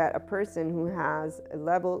when you get a person who has a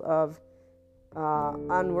level of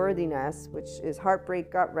unworthiness, which is heartbreak,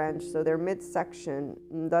 gut wrench. So their midsection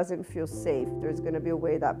doesn't feel safe. There's going to be a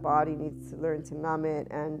way that body needs to learn to numb it.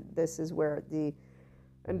 And this is where the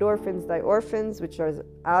endorphins, diorphins, which are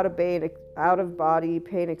out of body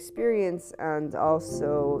pain experience, and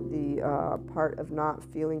also the part of not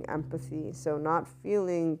feeling empathy. So not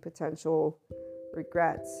feeling potential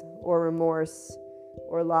regrets or remorse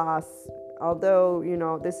or loss. Although,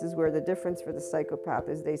 this is where the difference for the psychopath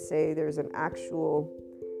is. They say there's an actual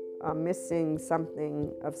missing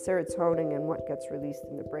something of serotonin and what gets released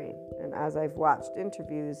in the brain. And as I've watched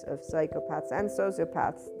interviews of psychopaths and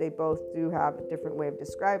sociopaths, they both do have a different way of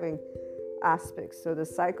describing aspects. So the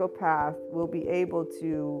psychopath will be able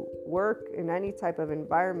to work in any type of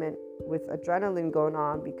environment with adrenaline going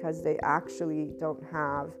on because they actually don't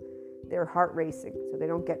have their heart racing. So they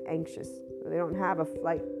don't get anxious. So they don't have a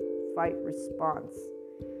fight response.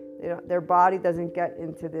 Their body doesn't get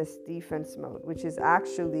into this defense mode, which is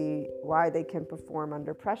actually why they can perform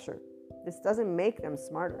under pressure. This doesn't make them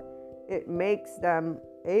smarter. It makes them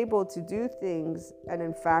able to do things. And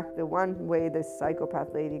in fact, the one way this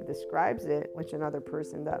psychopath lady describes it, which another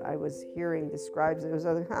person that I was hearing describes it, was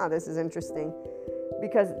like, this is interesting.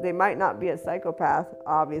 Because they might not be a psychopath,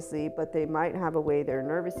 obviously, but they might have a way their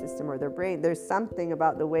nervous system or their brain, there's something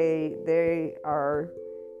about the way they are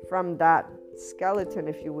from that skeleton,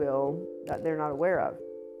 if you will, that they're not aware of.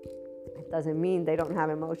 It doesn't mean they don't have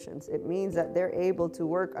emotions. It means that they're able to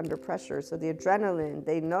work under pressure. So the adrenaline,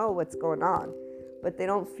 they know what's going on, but they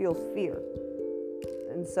don't feel fear.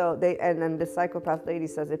 And so and then the psychopath lady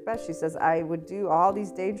says it best. She says, I would do all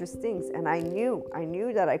these dangerous things, and I knew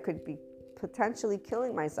that I could be potentially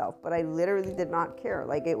killing myself, but I literally did not care.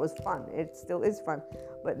 Like, it was fun. It still is fun.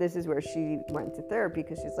 But this is where she went to therapy,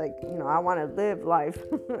 because she's like, I want to live life.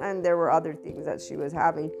 And there were other things that she was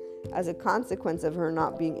having as a consequence of her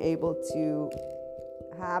not being able to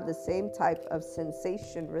have the same type of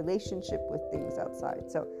sensation relationship with things outside.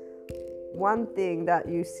 So one thing that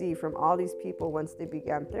you see from all these people once they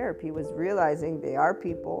began therapy was realizing they are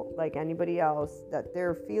people like anybody else, that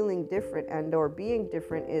they're feeling different and or being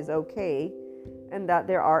different is okay, and that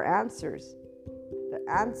there are answers. The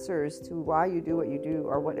answers to why you do what you do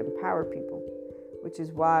are what empower people, which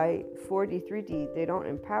is why 4D, 3D, they don't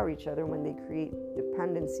empower each other when they create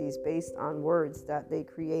dependencies based on words, that they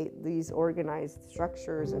create these organized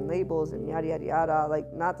structures and labels and yada, yada, yada.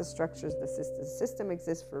 Like, not the structures, the system. The system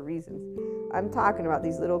exists for reasons. I'm talking about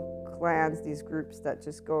these little clans, these groups that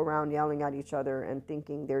just go around yelling at each other and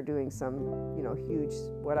thinking they're doing some, huge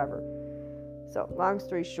whatever. So long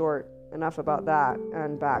story short, enough about that,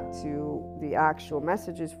 and back to the actual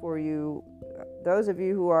messages for you. Those of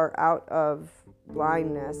you who are out of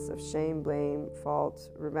blindness of shame, blame, fault,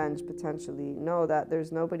 revenge, potentially, know that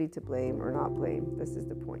there's nobody to blame or not blame. This is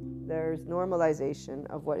the point. There's normalization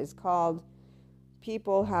of what is called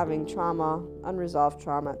people having trauma, unresolved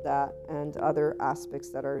trauma at that, and other aspects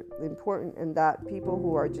that are important, and that people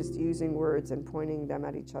who are just using words and pointing them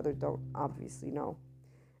at each other don't obviously know.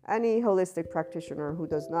 Any holistic practitioner who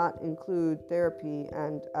does not include therapy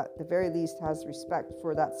and at the very least has respect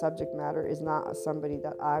for that subject matter is not somebody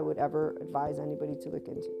that I would ever advise anybody to look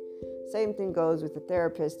into. Same thing goes with a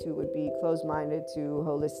therapist who would be closed-minded to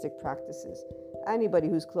holistic practices. Anybody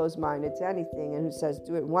who's closed-minded to anything and who says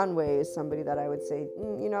do it one way is somebody that I would say,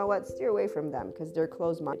 you know what, steer away from them, because they're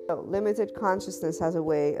closed-minded. So limited consciousness has a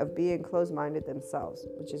way of being closed-minded themselves,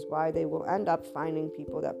 which is why they will end up finding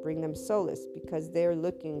people that bring them solace, because they're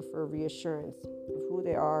looking for reassurance of who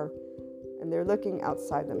they are, and they're looking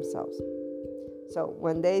outside themselves. So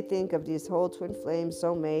when they think of these whole twin flame,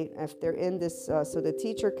 soulmate, if they're in this, so the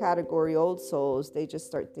teacher category, old souls, they just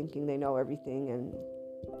start thinking they know everything, and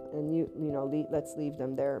let's leave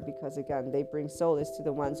them there, because again, they bring solace to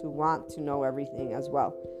the ones who want to know everything as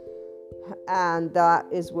well. And that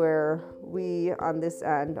is where we on this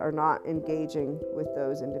end are not engaging with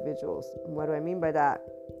those individuals. And what do I mean by that?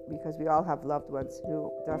 Because we all have loved ones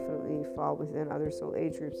who definitely fall within other soul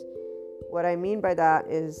age groups. What I mean by that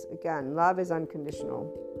is, again, love is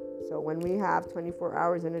unconditional. So when we have 24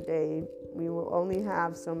 hours in a day, we will only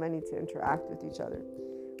have so many to interact with each other.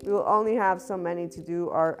 We will only have so many to do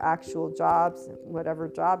our actual jobs, whatever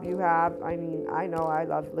job you have. I mean, I know I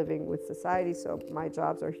love living with society, so my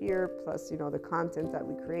jobs are here, plus, the content that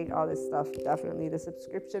we create, all this stuff. Definitely the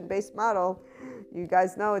subscription-based model. You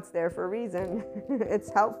guys know it's there for a reason. It's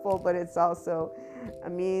helpful, but it's also a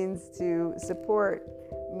means to support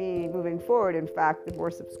me moving forward. In fact, the more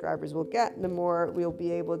subscribers we'll get, the more we'll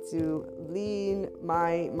be able to lean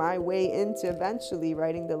my way into eventually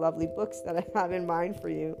writing the lovely books that I have in mind for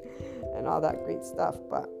you and all that great stuff.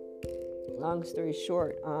 But long story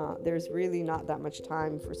short, there's really not that much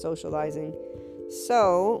time for socializing.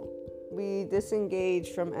 So we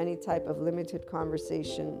disengage from any type of limited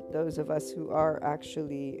conversation, those of us who are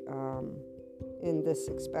actually in this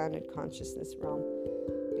expanded consciousness realm,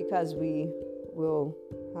 because we will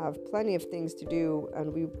have plenty of things to do,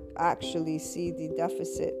 and we actually see the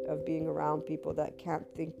deficit of being around people that can't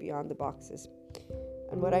think beyond the boxes.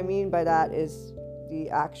 And what I mean by that is the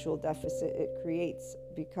actual deficit it creates,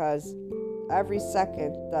 because every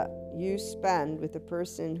second that you spend with a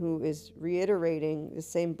person who is reiterating the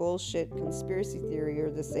same bullshit conspiracy theory or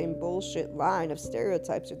the same bullshit line of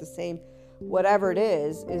stereotypes or the same whatever it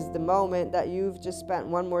is the moment that you've just spent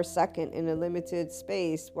one more second in a limited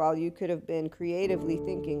space while you could have been creatively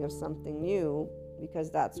thinking of something new, because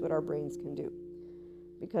that's what our brains can do,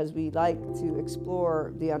 because we like to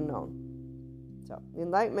explore the unknown. So the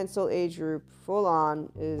Enlightenment Soul Age group full on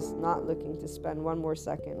is not looking to spend one more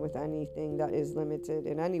second with anything that is limited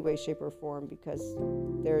in any way, shape, or form, because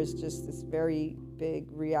there's just this very big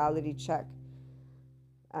reality check.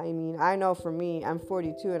 I mean, I know for me, I'm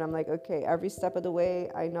 42 and I'm like, okay, every step of the way,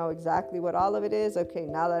 I know exactly what all of it is. Okay,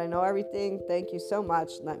 now that I know everything, thank you so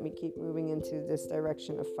much. Let me keep moving into this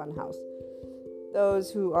direction of Funhouse.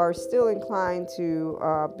 Those who are still inclined to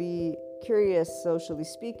be curious, socially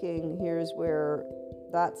speaking, here's where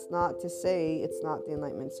that's not to say it's not the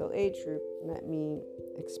Enlightenment Soul Age group. Let me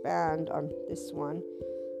expand on this one.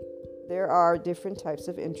 There are different types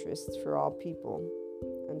of interests for all people.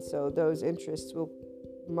 And so those interests will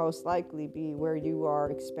most likely be where you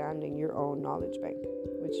are expanding your own knowledge bank,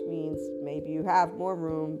 which means maybe you have more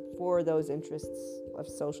room for those interests of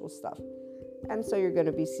social stuff. And so you're going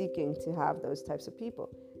to be seeking to have those types of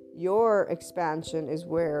people. Your expansion is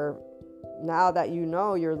where, now that you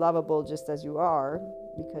know you're lovable just as you are,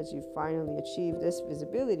 because you finally achieved this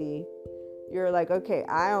visibility, you're like, okay,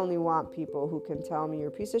 I only want people who can tell me you're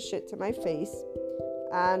a piece of shit to my face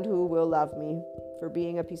and who will love me for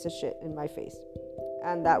being a piece of shit in my face.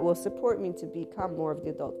 And that will support me to become more of the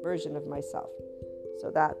adult version of myself. So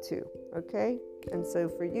that too, okay? And so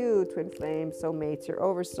for you, twin flame, soulmates, your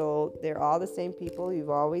oversoul, they're all the same people you've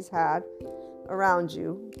always had around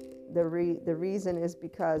you. The reason is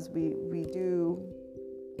because we do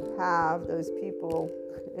have those people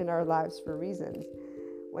in our lives for reasons.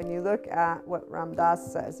 When you look at what Ram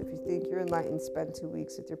Dass says, if you think you're enlightened, spend 2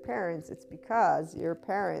 weeks with your parents, it's because your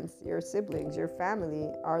parents, your siblings, your family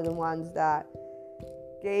are the ones that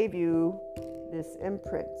gave you this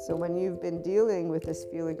imprint. So when you've been dealing with this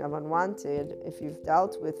feeling of unwanted, if you've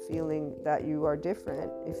dealt with feeling that you are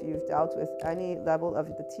different, if you've dealt with any level of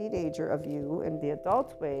the teenager of you in the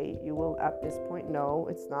adult way, you will at this point know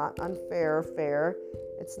it's not unfair or fair.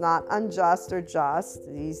 It's not unjust or just.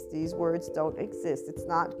 These words don't exist. It's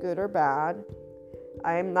not good or bad.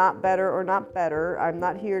 I am not better or not better. I'm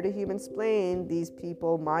not here to human-splain these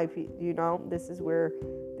people, this is where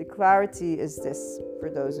the clarity is this for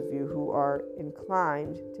those of you who are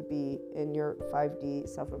inclined to be in your 5D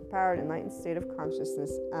self-empowered enlightened state of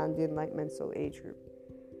consciousness and the Enlightenment Soul Age group.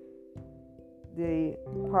 The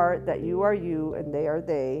part that you are you and they are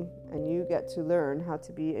they, and you get to learn how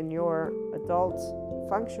to be in your adult,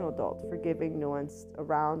 functional adult, forgiving, nuanced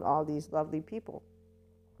around all these lovely people,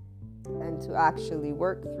 and to actually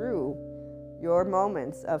work through your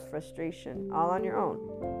moments of frustration all on your own.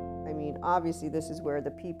 I mean, obviously, this is where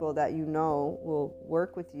the people that you know will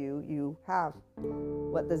work with you, you have.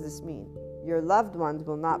 What does this mean? Your loved ones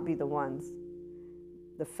will not be the ones,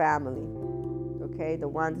 the family, okay? The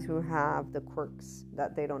ones who have the quirks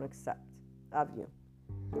that they don't accept of you.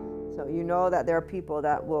 So you know that there are people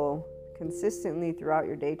that will consistently throughout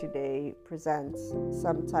your day-to-day present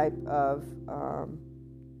some type of,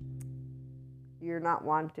 you're not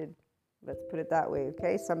wanted, let's put it that way,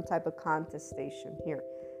 okay? Some type of contestation here.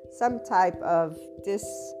 Some type of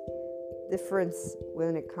difference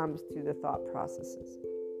when it comes to the thought processes,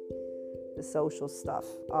 the social stuff,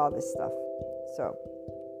 all this stuff. So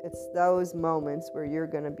it's those moments where you're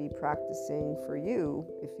going to be practicing for you.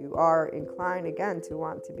 If you are inclined, again, to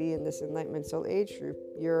want to be in this Enlightenment Soul Age group,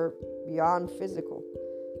 you're beyond physical.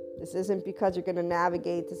 This isn't because you're going to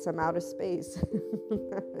navigate to some outer space.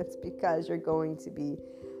 It's because you're going to be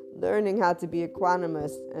learning how to be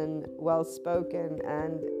equanimous and well-spoken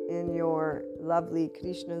and in your lovely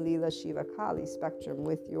Krishna Lila Shiva Kali spectrum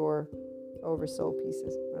with your oversoul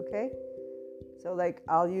pieces, okay? So like,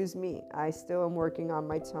 I'll use me. I still am working on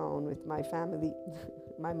my tone with my family,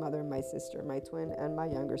 my mother, my sister, my twin, and my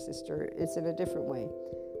younger sister. It's in a different way.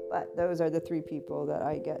 But those are the three people that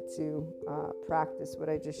I get to practice what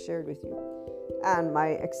I just shared with you. And my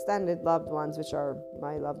extended loved ones, which are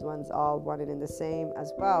my loved ones, all one and the same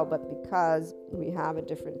as well. But because we have a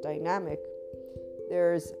different dynamic,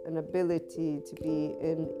 there's an ability to be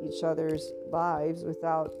in each other's lives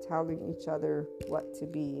without telling each other what to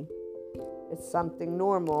be. It's something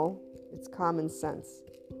normal. It's common sense.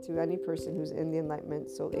 To any person who's in the Enlightenment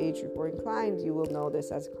Soul Age group or inclined, you will know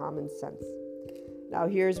this as common sense. Now,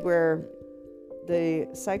 here's where the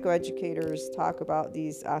psychoeducators talk about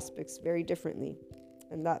these aspects very differently.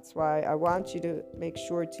 And that's why I want you to make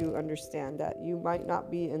sure to understand that you might not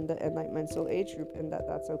be in the Enlightenment Soul Age group and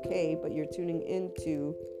that's okay, but you're tuning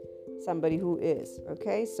into somebody who is,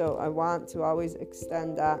 okay? So I want to always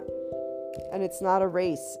extend that. And it's not a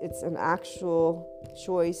race. It's an actual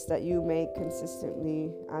choice that you make consistently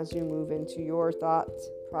as you move into your thought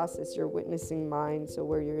process, your witnessing mind. So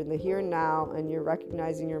where you're in the here and now and you're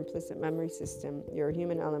recognizing your implicit memory system, your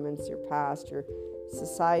human elements, your past, your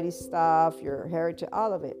society stuff, your heritage,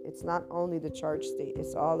 all of it. It's not only the charge state.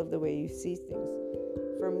 It's all of the way you see things.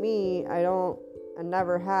 For me, I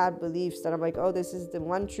never had beliefs that I'm like, oh, this is the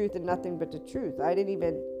one truth and nothing but the truth. I didn't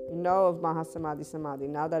even know of Mahasamadhi Samadhi.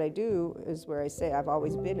 Now that I do is where I say I've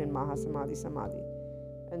always been in Mahasamadhi Samadhi.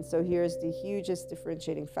 And so here's the hugest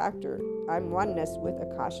differentiating factor. I'm oneness with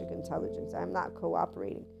Akashic intelligence. I'm not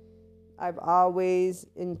cooperating. I've always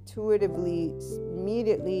intuitively,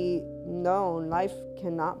 immediately known life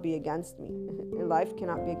cannot be against me. Life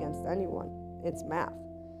cannot be against anyone. It's math.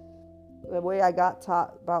 The way I got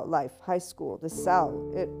taught about life, high school, the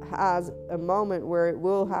cell, it has a moment where it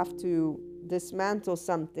will have to dismantle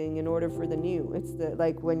something in order for the new. It's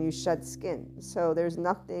like when you shed skin. So there's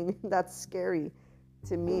nothing that's scary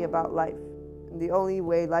to me about life. And the only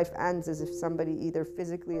way life ends is if somebody either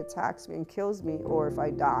physically attacks me and kills me or if I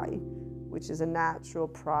die, which is a natural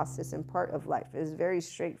process and part of life. It is very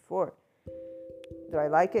straightforward. Do I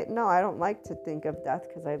like it? No, I don't like to think of death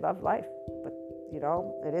because I love life. But,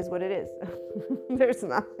 it is what it is. There's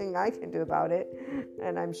nothing I can do about it.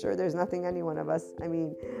 And I'm sure there's nothing any one of us. I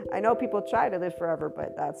mean, I know people try to live forever,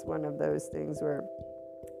 but that's one of those things where,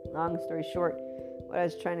 long story short, what I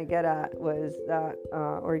was trying to get at was that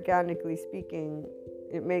organically speaking,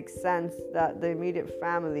 it makes sense that the immediate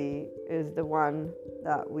family is the one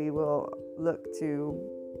that we will look to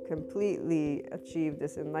completely achieve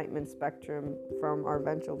this enlightenment spectrum from our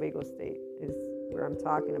ventral vagal state, is where I'm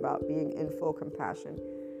talking about being in full compassion.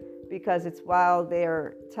 Because it's while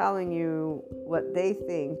they're telling you what they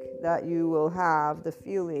think that you will have the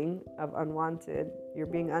feeling of unwanted, you're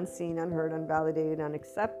being unseen, unheard, unvalidated,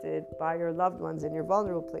 unaccepted by your loved ones in your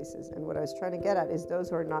vulnerable places. And what I was trying to get at is those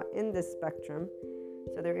who are not in this spectrum,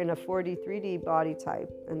 so they're in a 4D, 3D body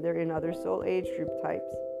type, and they're in other soul age group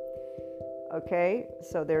types. Okay,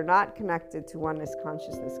 so they're not connected to oneness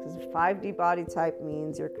consciousness, because 5D body type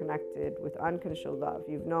means you're connected with unconditional love.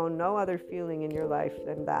 You've known no other feeling in your life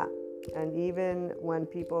than that. And even when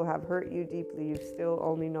people have hurt you deeply, you still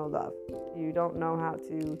only know love. You don't know how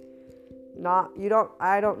to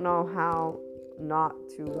I don't know how not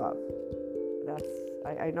to love.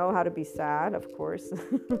 I know how to be sad, of course.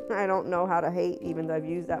 I don't know how to hate, even though I've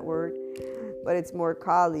used that word, but it's more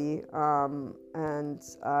Kali. And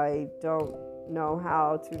I don't know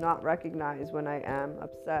how to not recognize when I am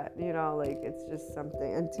upset, it's just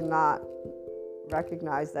something, and to not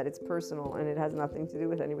recognize that it's personal and it has nothing to do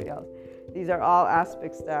with anybody else. These are all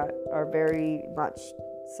aspects that are very much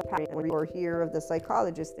when you hear of the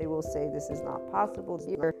psychologists, they will say this is not possible.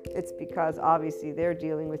 It's because obviously they're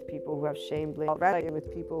dealing with people who have shame, blame, with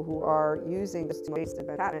people who are using this to waste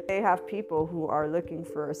attachment. They have people who are looking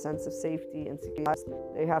for a sense of safety and security.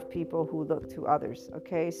 They have people who look to others.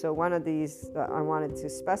 Okay, so one of these that I wanted to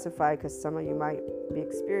specify, because some of you might be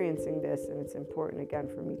experiencing this, and it's important again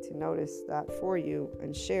for me to notice that for you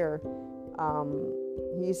and share.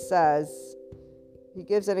 He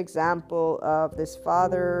gives an example of this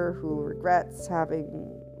father who regrets having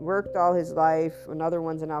worked all his life. Another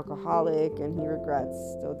one's an alcoholic, and he regrets.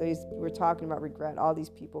 So we're talking about regret. All these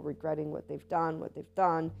people regretting what they've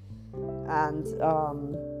done, and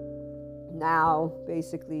now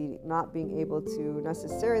basically not being able to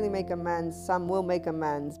necessarily make amends. Some will make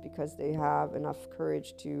amends because they have enough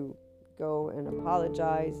courage to go and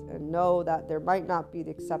apologize and know that there might not be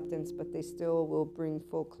the acceptance, but they still will bring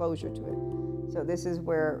full closure to it. So this is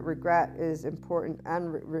where regret is important,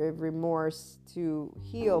 and remorse to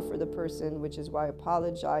heal for the person, which is why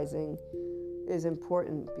apologizing is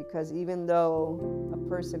important, because even though a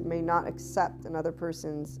person may not accept another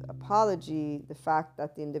person's apology, the fact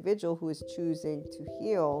that the individual who is choosing to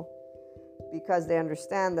heal, because they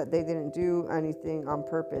understand that they didn't do anything on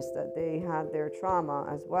purpose, that they had their trauma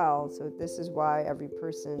as well. So this is why every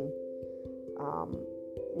person,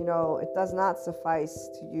 it does not suffice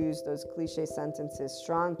to use those cliche sentences,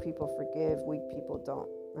 strong people forgive, weak people don't.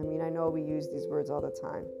 I mean, I know we use these words all the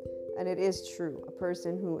time, and it is true. A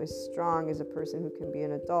person who is strong is a person who can be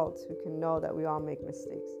an adult, who can know that we all make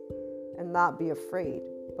mistakes and not be afraid.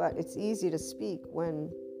 But it's easy to speak when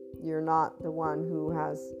you're not the one who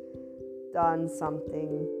has done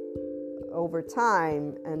something over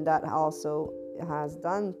time, and that also has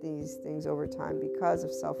done these things over time because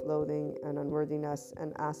of self-loathing and unworthiness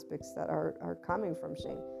and aspects that are coming from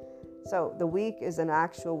shame. So the weak is an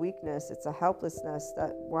actual weakness. It's a helplessness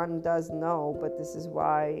that one does know, but this is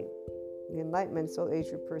why the Enlightenment Soul Age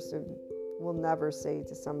group person will never say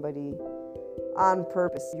to somebody on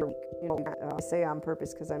purpose, you're weak. I say on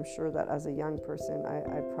purpose because I'm sure that as a young person,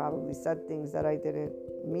 I probably said things that I didn't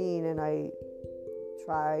mean, and I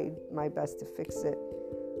tried my best to fix it,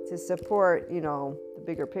 to support, the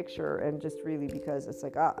bigger picture, and just really because it's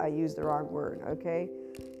like, I used the wrong word, okay?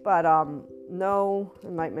 But no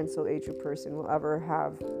Enlightenment Soul Age group person will ever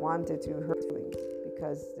have wanted to hurt feelings,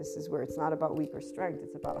 because this is where it's not about weak or strength,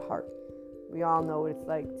 it's about heart. We all know what it's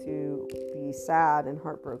like to be sad and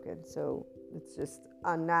heartbroken, so it's just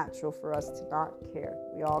unnatural for us to not care.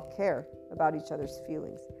 We all care about each other's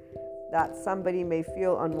feelings. That somebody may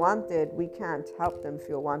feel unwanted, we can't help them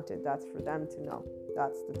feel wanted. That's for them to know.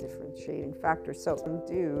 That's the differentiating factor. So some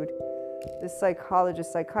dude, this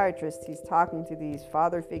psychologist, psychiatrist, he's talking to these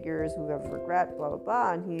father figures who have regret, blah, blah,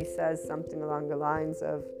 blah, and he says something along the lines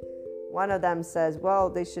of, one of them says, well,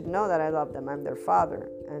 they should know that I love them. I'm their father.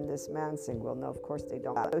 And this man's saying, well, no, of course they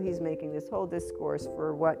don't. So he's making this whole discourse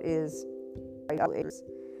for what is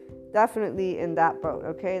definitely in that boat,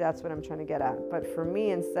 okay? That's what I'm trying to get at. But for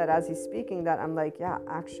me, instead, as he's speaking that, I'm like, yeah,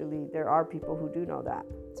 actually, there are people who do know that.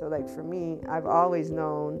 So like for me, I've always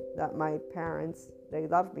known that my parents, they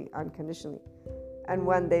love me unconditionally. And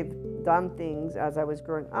when they've done things as I was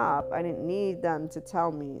growing up, I didn't need them to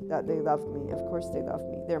tell me that they loved me. Of course they love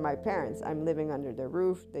me. They're my parents. I'm living under their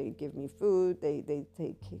roof. They give me food. They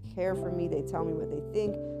take care for me. They tell me what they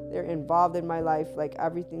think. They're involved in my life. Like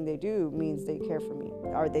everything they do means they care for me.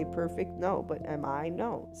 Are they perfect? No. But am I?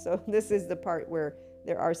 No. So this is the part where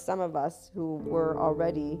there are some of us who were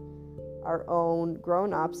already our own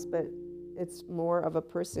grown-ups, but it's more of a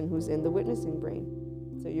person who's in the witnessing brain.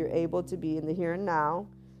 So you're able to be in the here and now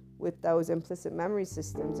with those implicit memory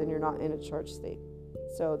systems, and you're not in a charged state.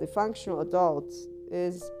 So the functional adult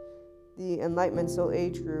is the Enlightenment Soul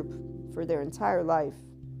Age group for their entire life.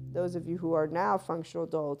 Those of you who are now functional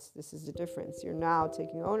adults, this is the difference. You're now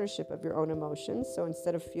taking ownership of your own emotions. So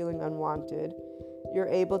instead of feeling unwanted, you're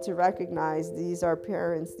able to recognize these are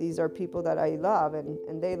parents, these are people that I love,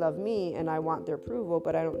 and they love me, and I want their approval,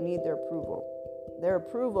 but I don't need their approval. Their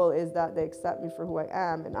approval is that they accept me for who I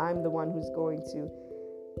am, and I'm the one who's going to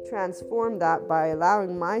transform that by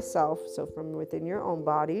allowing myself. So from within your own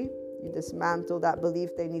body, you dismantle that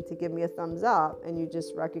belief they need to give me a thumbs up, and you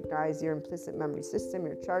just recognize your implicit memory system,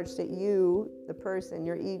 your charge state. You, the person,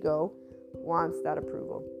 your ego, wants that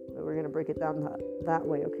approval. So we're going to break it down that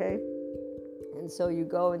way, okay? And so you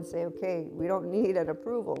go and say, okay, we don't need an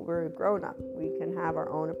approval. We're grown up. We can have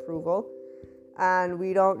our own approval. And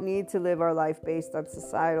we don't need to live our life based on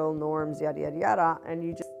societal norms, yada, yada, yada. And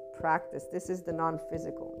you just practice. This is the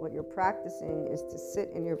non-physical. What you're practicing is to sit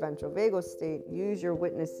in your ventral vagal state, use your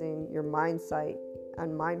witnessing, your mind sight,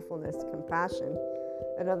 and mindfulness, compassion,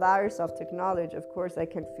 and allow yourself to acknowledge, of course, I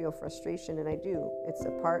can feel frustration, and I do. It's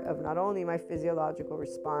a part of not only my physiological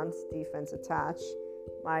response, defense, attach,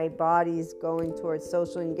 my body's going towards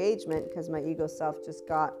social engagement because my ego self just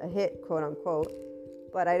got a hit, quote unquote,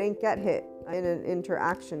 but I didn't get hit. I'm in an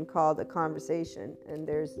interaction called a conversation, and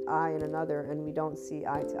there's I and another, and we don't see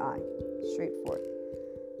eye to eye. Straightforward.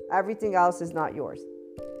 Everything else is not yours.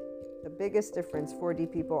 The biggest difference,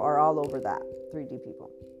 4D people are all over that. 3D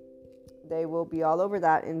people, they will be all over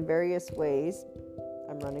that in various ways.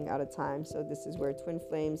 I'm running out of time, so this is where twin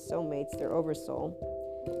flames, soulmates, their oversoul.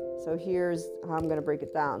 So here's how I'm going to break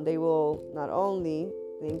it down. They will not only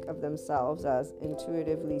think of themselves as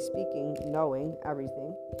intuitively speaking, knowing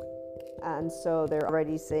everything, And so they're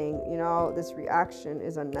already saying, this reaction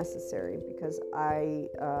is unnecessary because I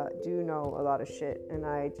do know a lot of shit.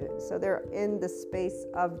 So they're in the space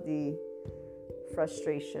of the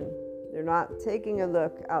frustration. They're not taking a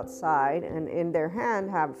look outside and in their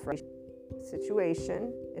hand have a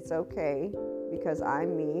situation. It's okay because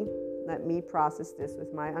I'm me. Let me process this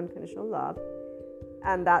with my unconditional love.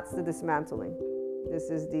 And that's the dismantling. This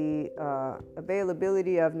is the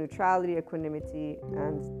availability of neutrality, equanimity,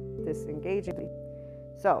 and disengaging.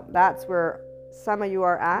 So that's where some of you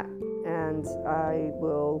are at, and I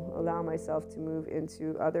will allow myself to move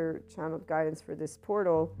into other channeled guidance for this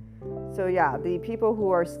portal. So yeah, the people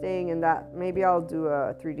who are staying in that, maybe I'll do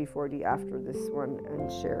a 3D, 4D after this one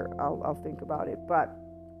and share. I'll think about it. But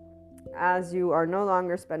as you are no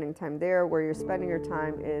longer spending time there, where you're spending your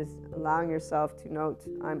time is allowing yourself to note,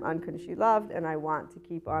 I'm unconditionally loved and I want to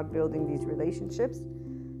keep on building these relationships.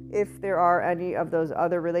 If there are any of those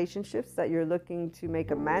other relationships that you're looking to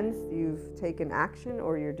make amends, you've taken action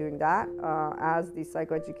or you're doing that. As the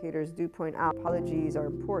psychoeducators do point out, apologies are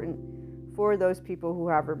important for those people who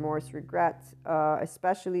have remorse, regret,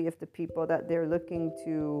 especially if the people that they're looking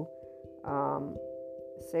to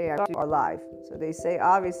say are alive. So they say,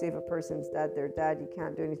 obviously, if a person's dead, they're dead. You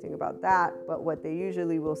can't do anything about that. But what they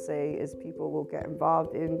usually will say is people will get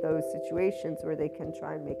involved in those situations where they can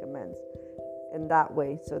try and make amends in that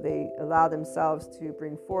way. So they allow themselves to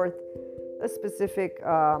bring forth a specific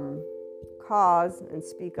cause and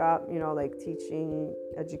speak up, like teaching,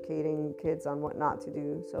 educating kids on what not to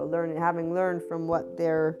do. So having learned from what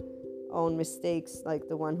their own mistakes, like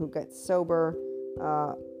the one who gets sober,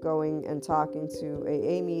 going and talking to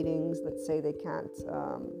AA meetings, let's say they can't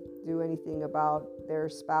do anything about their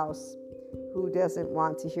spouse who doesn't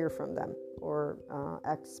want to hear from them, or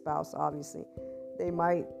ex-spouse, obviously. They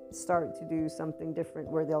might start to do something different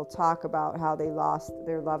where they'll talk about how they lost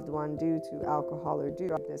their loved one due to alcohol or due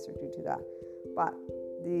to this or due to that. But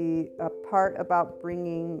the part about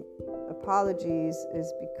bringing apologies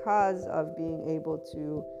is because of being able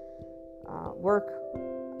to work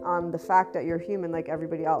on the fact that you're human like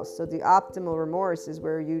everybody else. So the optimal remorse is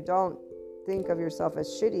where you don't think of yourself as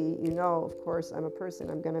shitty. Of course, I'm a person.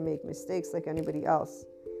 I'm going to make mistakes like anybody else.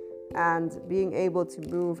 And being able to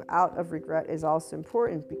move out of regret is also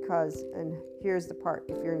important because, and here's the part,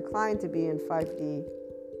 if you're inclined to be in 5D,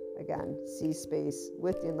 again, C space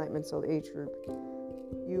with the Enlightenment Soul Age group,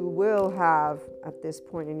 you will have, at this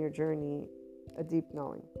point in your journey, a deep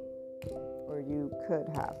knowing, or you could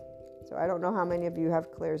have. So I don't know how many of you have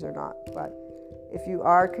clairs or not, but if you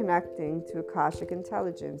are connecting to Akashic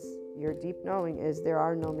intelligence, your deep knowing is there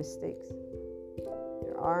are no mistakes.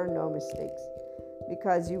 There are no mistakes.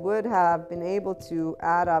 Because you would have been able to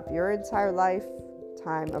add up your entire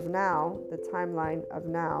lifetime of now, the timeline of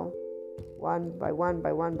now, one by one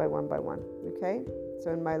by one by one by one. Okay?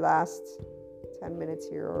 So in my last 10 minutes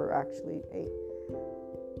here, or actually 8,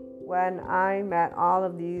 when I met all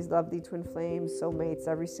of these lovely twin flames, soulmates,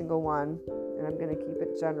 every single one, and I'm going to keep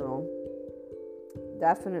it general,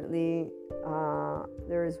 definitely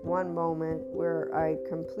there is one moment where I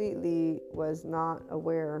completely was not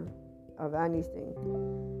aware of anything,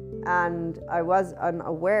 and I was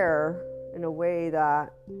unaware in a way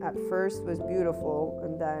that at first was beautiful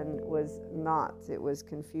and then was not. It was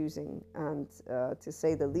confusing, and to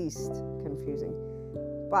say the least confusing.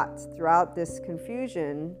 But throughout this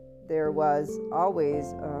confusion, there was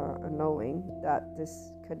always a knowing that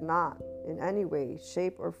this could not in any way,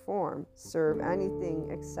 shape, or form serve anything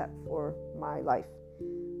except for my life.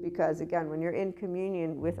 Because again, when you're in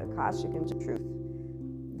communion with Akashic and truth,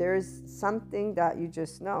 there's something that you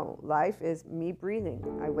just know. Life is me breathing.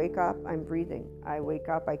 I wake up, I'm breathing. I wake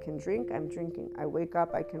up, I can drink, I'm drinking. I wake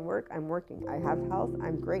up, I can work, I'm working. I have health,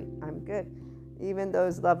 I'm great, I'm good. Even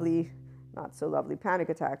those lovely, not so lovely panic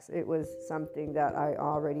attacks, it was something that I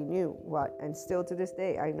already knew and still to this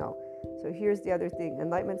day I know. So here's the other thing.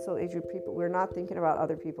 Enlightenment Soul Age group people, we're not thinking about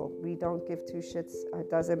other people. We don't give two shits. It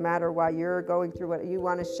doesn't matter why you're going through what you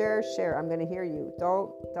want to share. I'm going to hear you.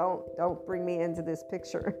 Don't bring me into this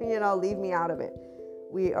picture. Leave me out of it.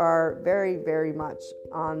 We are very, very much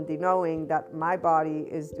on the knowing that my body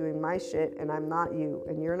is doing my shit and I'm not you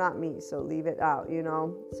and you're not me. So leave it out,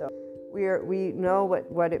 So we know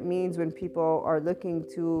what it means when people are looking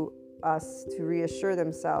to us to reassure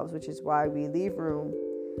themselves, which is why we leave room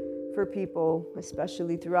for people,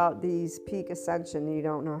 especially throughout these peak ascension. You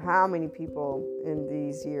don't know how many people in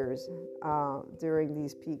these years during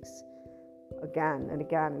these peaks, again and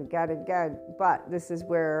again and again and again. But this is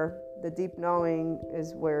where the deep knowing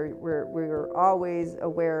is, where we're always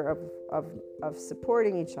aware of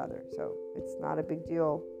supporting each other. So it's not a big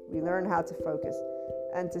deal. We learn how to focus.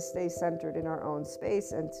 and to stay centered in our own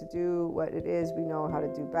space and to do what it is we know how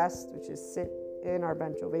to do best, which is sit in our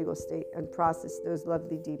ventral vagal state and process those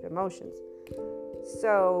lovely deep emotions.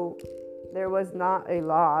 So there was not a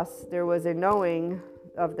loss, there was a knowing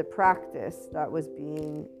of the practice that was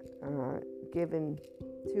being given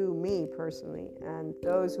to me personally. And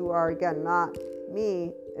those who are, again, not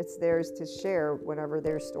me, it's theirs to share whenever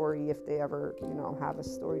their story, if they ever, have a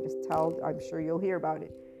story to tell, I'm sure you'll hear about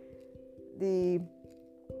it. The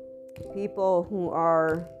people who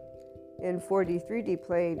are in 4D, 3D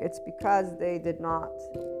plane, it's because they did not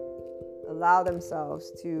allow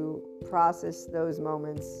themselves to process those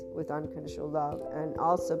moments with unconditional love, and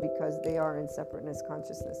also because they are in separateness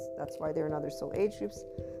consciousness. That's why they're in other soul age groups.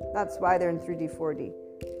 That's why they're in 3D, 4D.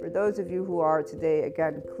 For those of you who are today,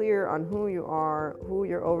 again, clear on who you are, who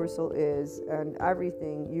your oversoul is, and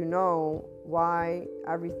everything, you know why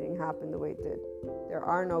everything happened the way it did. There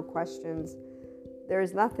are no questions. There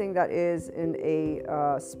is nothing that is in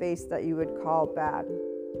a space that you would call bad.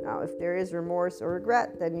 Now, if there is remorse or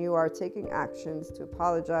regret, then you are taking actions to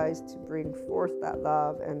apologize, to bring forth that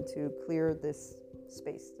love, and to clear this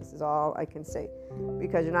space. This is all I can say.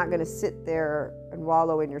 Because you're not going to sit there and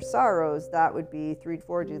wallow in your sorrows. That would be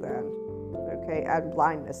 3D land, okay, and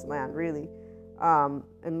blindness land, really.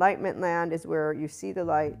 Enlightenment land is where you see the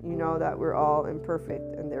light, you know that we're all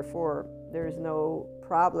imperfect, and therefore there's no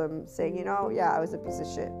problem saying, yeah, I was a piece of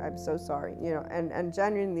shit, I'm so sorry, and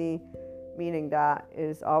genuinely meaning that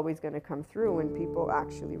is always going to come through when people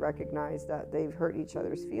actually recognize that they've hurt each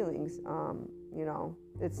other's feelings.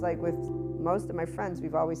 It's like with most of my friends,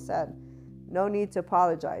 we've always said, no need to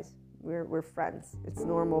apologize. We're friends. It's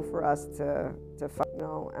normal for us to fight,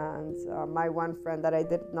 And my one friend that I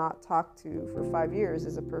did not talk to for 5 years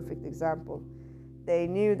is a perfect example. They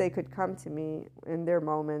knew they could come to me in their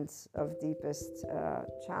moments of deepest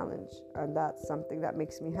challenge, and that's something that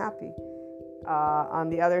makes me happy. On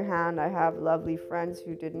the other hand, I have lovely friends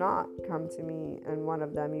who did not come to me, and one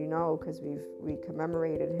of them, because we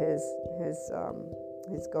commemorated his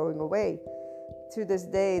going away. To this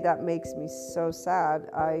day, that makes me so sad.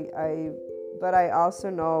 But I also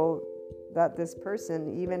know that this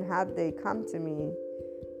person, even had they come to me,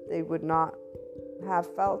 they would not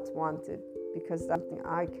have felt wanted, because that's something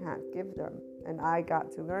I can't give them. And I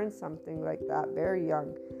got to learn something like that very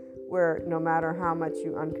young, where no matter how much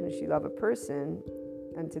you unconditionally love a person,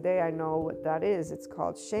 and today I know what that is, it's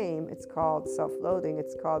called shame, it's called self-loathing,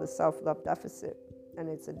 it's called a self-love deficit, and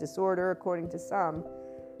it's a disorder according to some,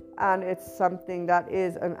 and it's something that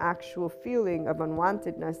is an actual feeling of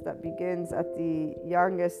unwantedness that begins at the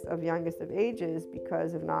youngest of ages,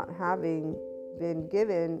 because of not having been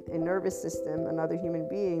given a nervous system, another human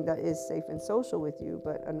being that is safe and social with you,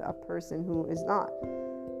 but a person who is not.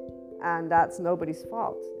 And that's nobody's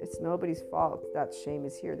fault. It's nobody's fault that shame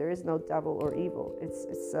is here. There is no devil or evil.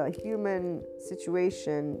 It's a human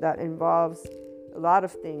situation that involves a lot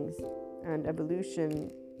of things. And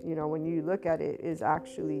evolution, when you look at it, is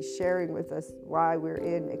actually sharing with us why we're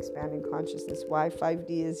in expanding consciousness, why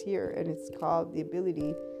 5D is here. And it's called the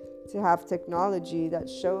ability to have technology that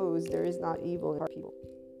shows there is not evil in our people.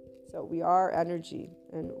 So we are energy.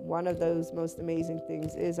 And one of those most amazing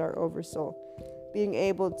things is our oversoul. Being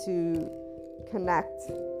able to connect.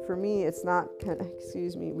 For me, it's not,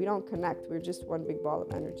 we don't connect. We're just one big ball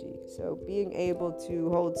of energy. So being able to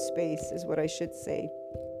hold space is what I should say.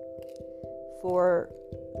 For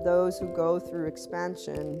those who go through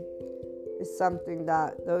expansion is something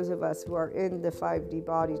that those of us who are in the 5D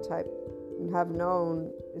body type have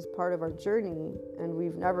known is part of our journey. And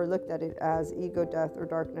we've never looked at it as ego death or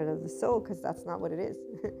dark night of the soul, because that's not what it is.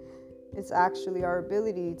 It's actually our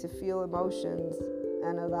ability to feel emotions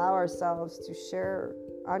and allow ourselves to share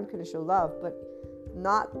unconditional love, but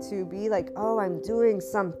not to be like, oh, I'm doing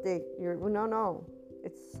something. No.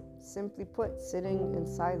 It's simply put, sitting in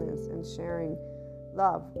silence and sharing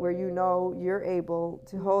love, where you're able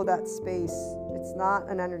to hold that space. It's not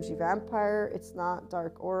an energy vampire. It's not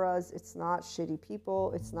dark auras. It's not shitty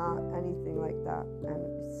people. It's not anything like that.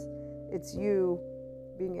 And it's you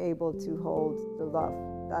being able to hold the love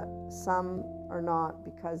that some are not,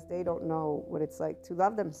 because they don't know what it's like to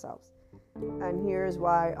love themselves. And here's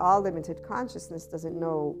why all limited consciousness doesn't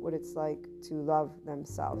know what it's like to love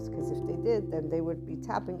themselves, because if they did, then they would be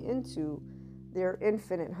tapping into their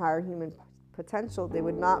infinite higher human potential. They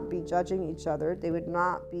would not be judging each other. They would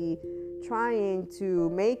not be trying to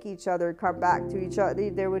make each other come back to each other.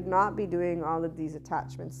 They would not be doing all of these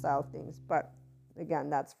attachment style things. But again,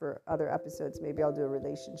 that's for other episodes. Maybe I'll do a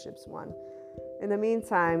relationships one. In the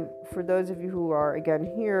meantime, for those of you who are again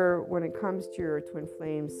here, when it comes to your twin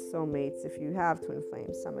flames, soulmates, if you have twin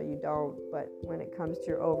flames, some of you don't, but when it comes to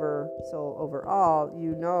your soul overall,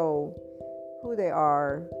 you know who they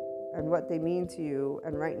are and what they mean to you.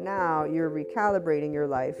 And right now, you're recalibrating your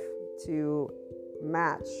life to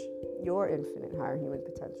match your infinite higher human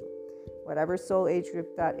potential. Whatever soul age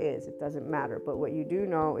group that is, it doesn't matter. But what you do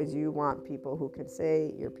know is you want people who can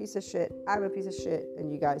say, you're a piece of shit, I'm a piece of shit,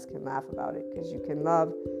 and you guys can laugh about it because you can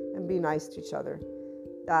love and be nice to each other.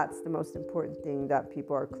 That's the most important thing that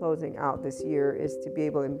people are closing out this year, is to be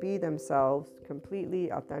able to be themselves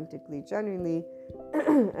completely, authentically, genuinely,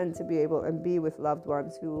 and to be able and be with loved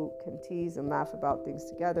ones who can tease and laugh about things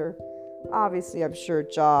together. Obviously, I'm sure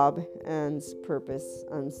job and purpose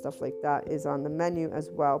and stuff like that is on the menu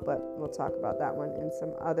as well, but we'll talk about that one in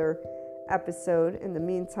some other episode. In the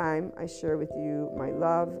meantime, I share with you my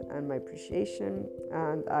love and my appreciation,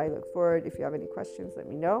 and I look forward. If you have any questions, let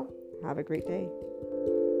me know. Have a great day.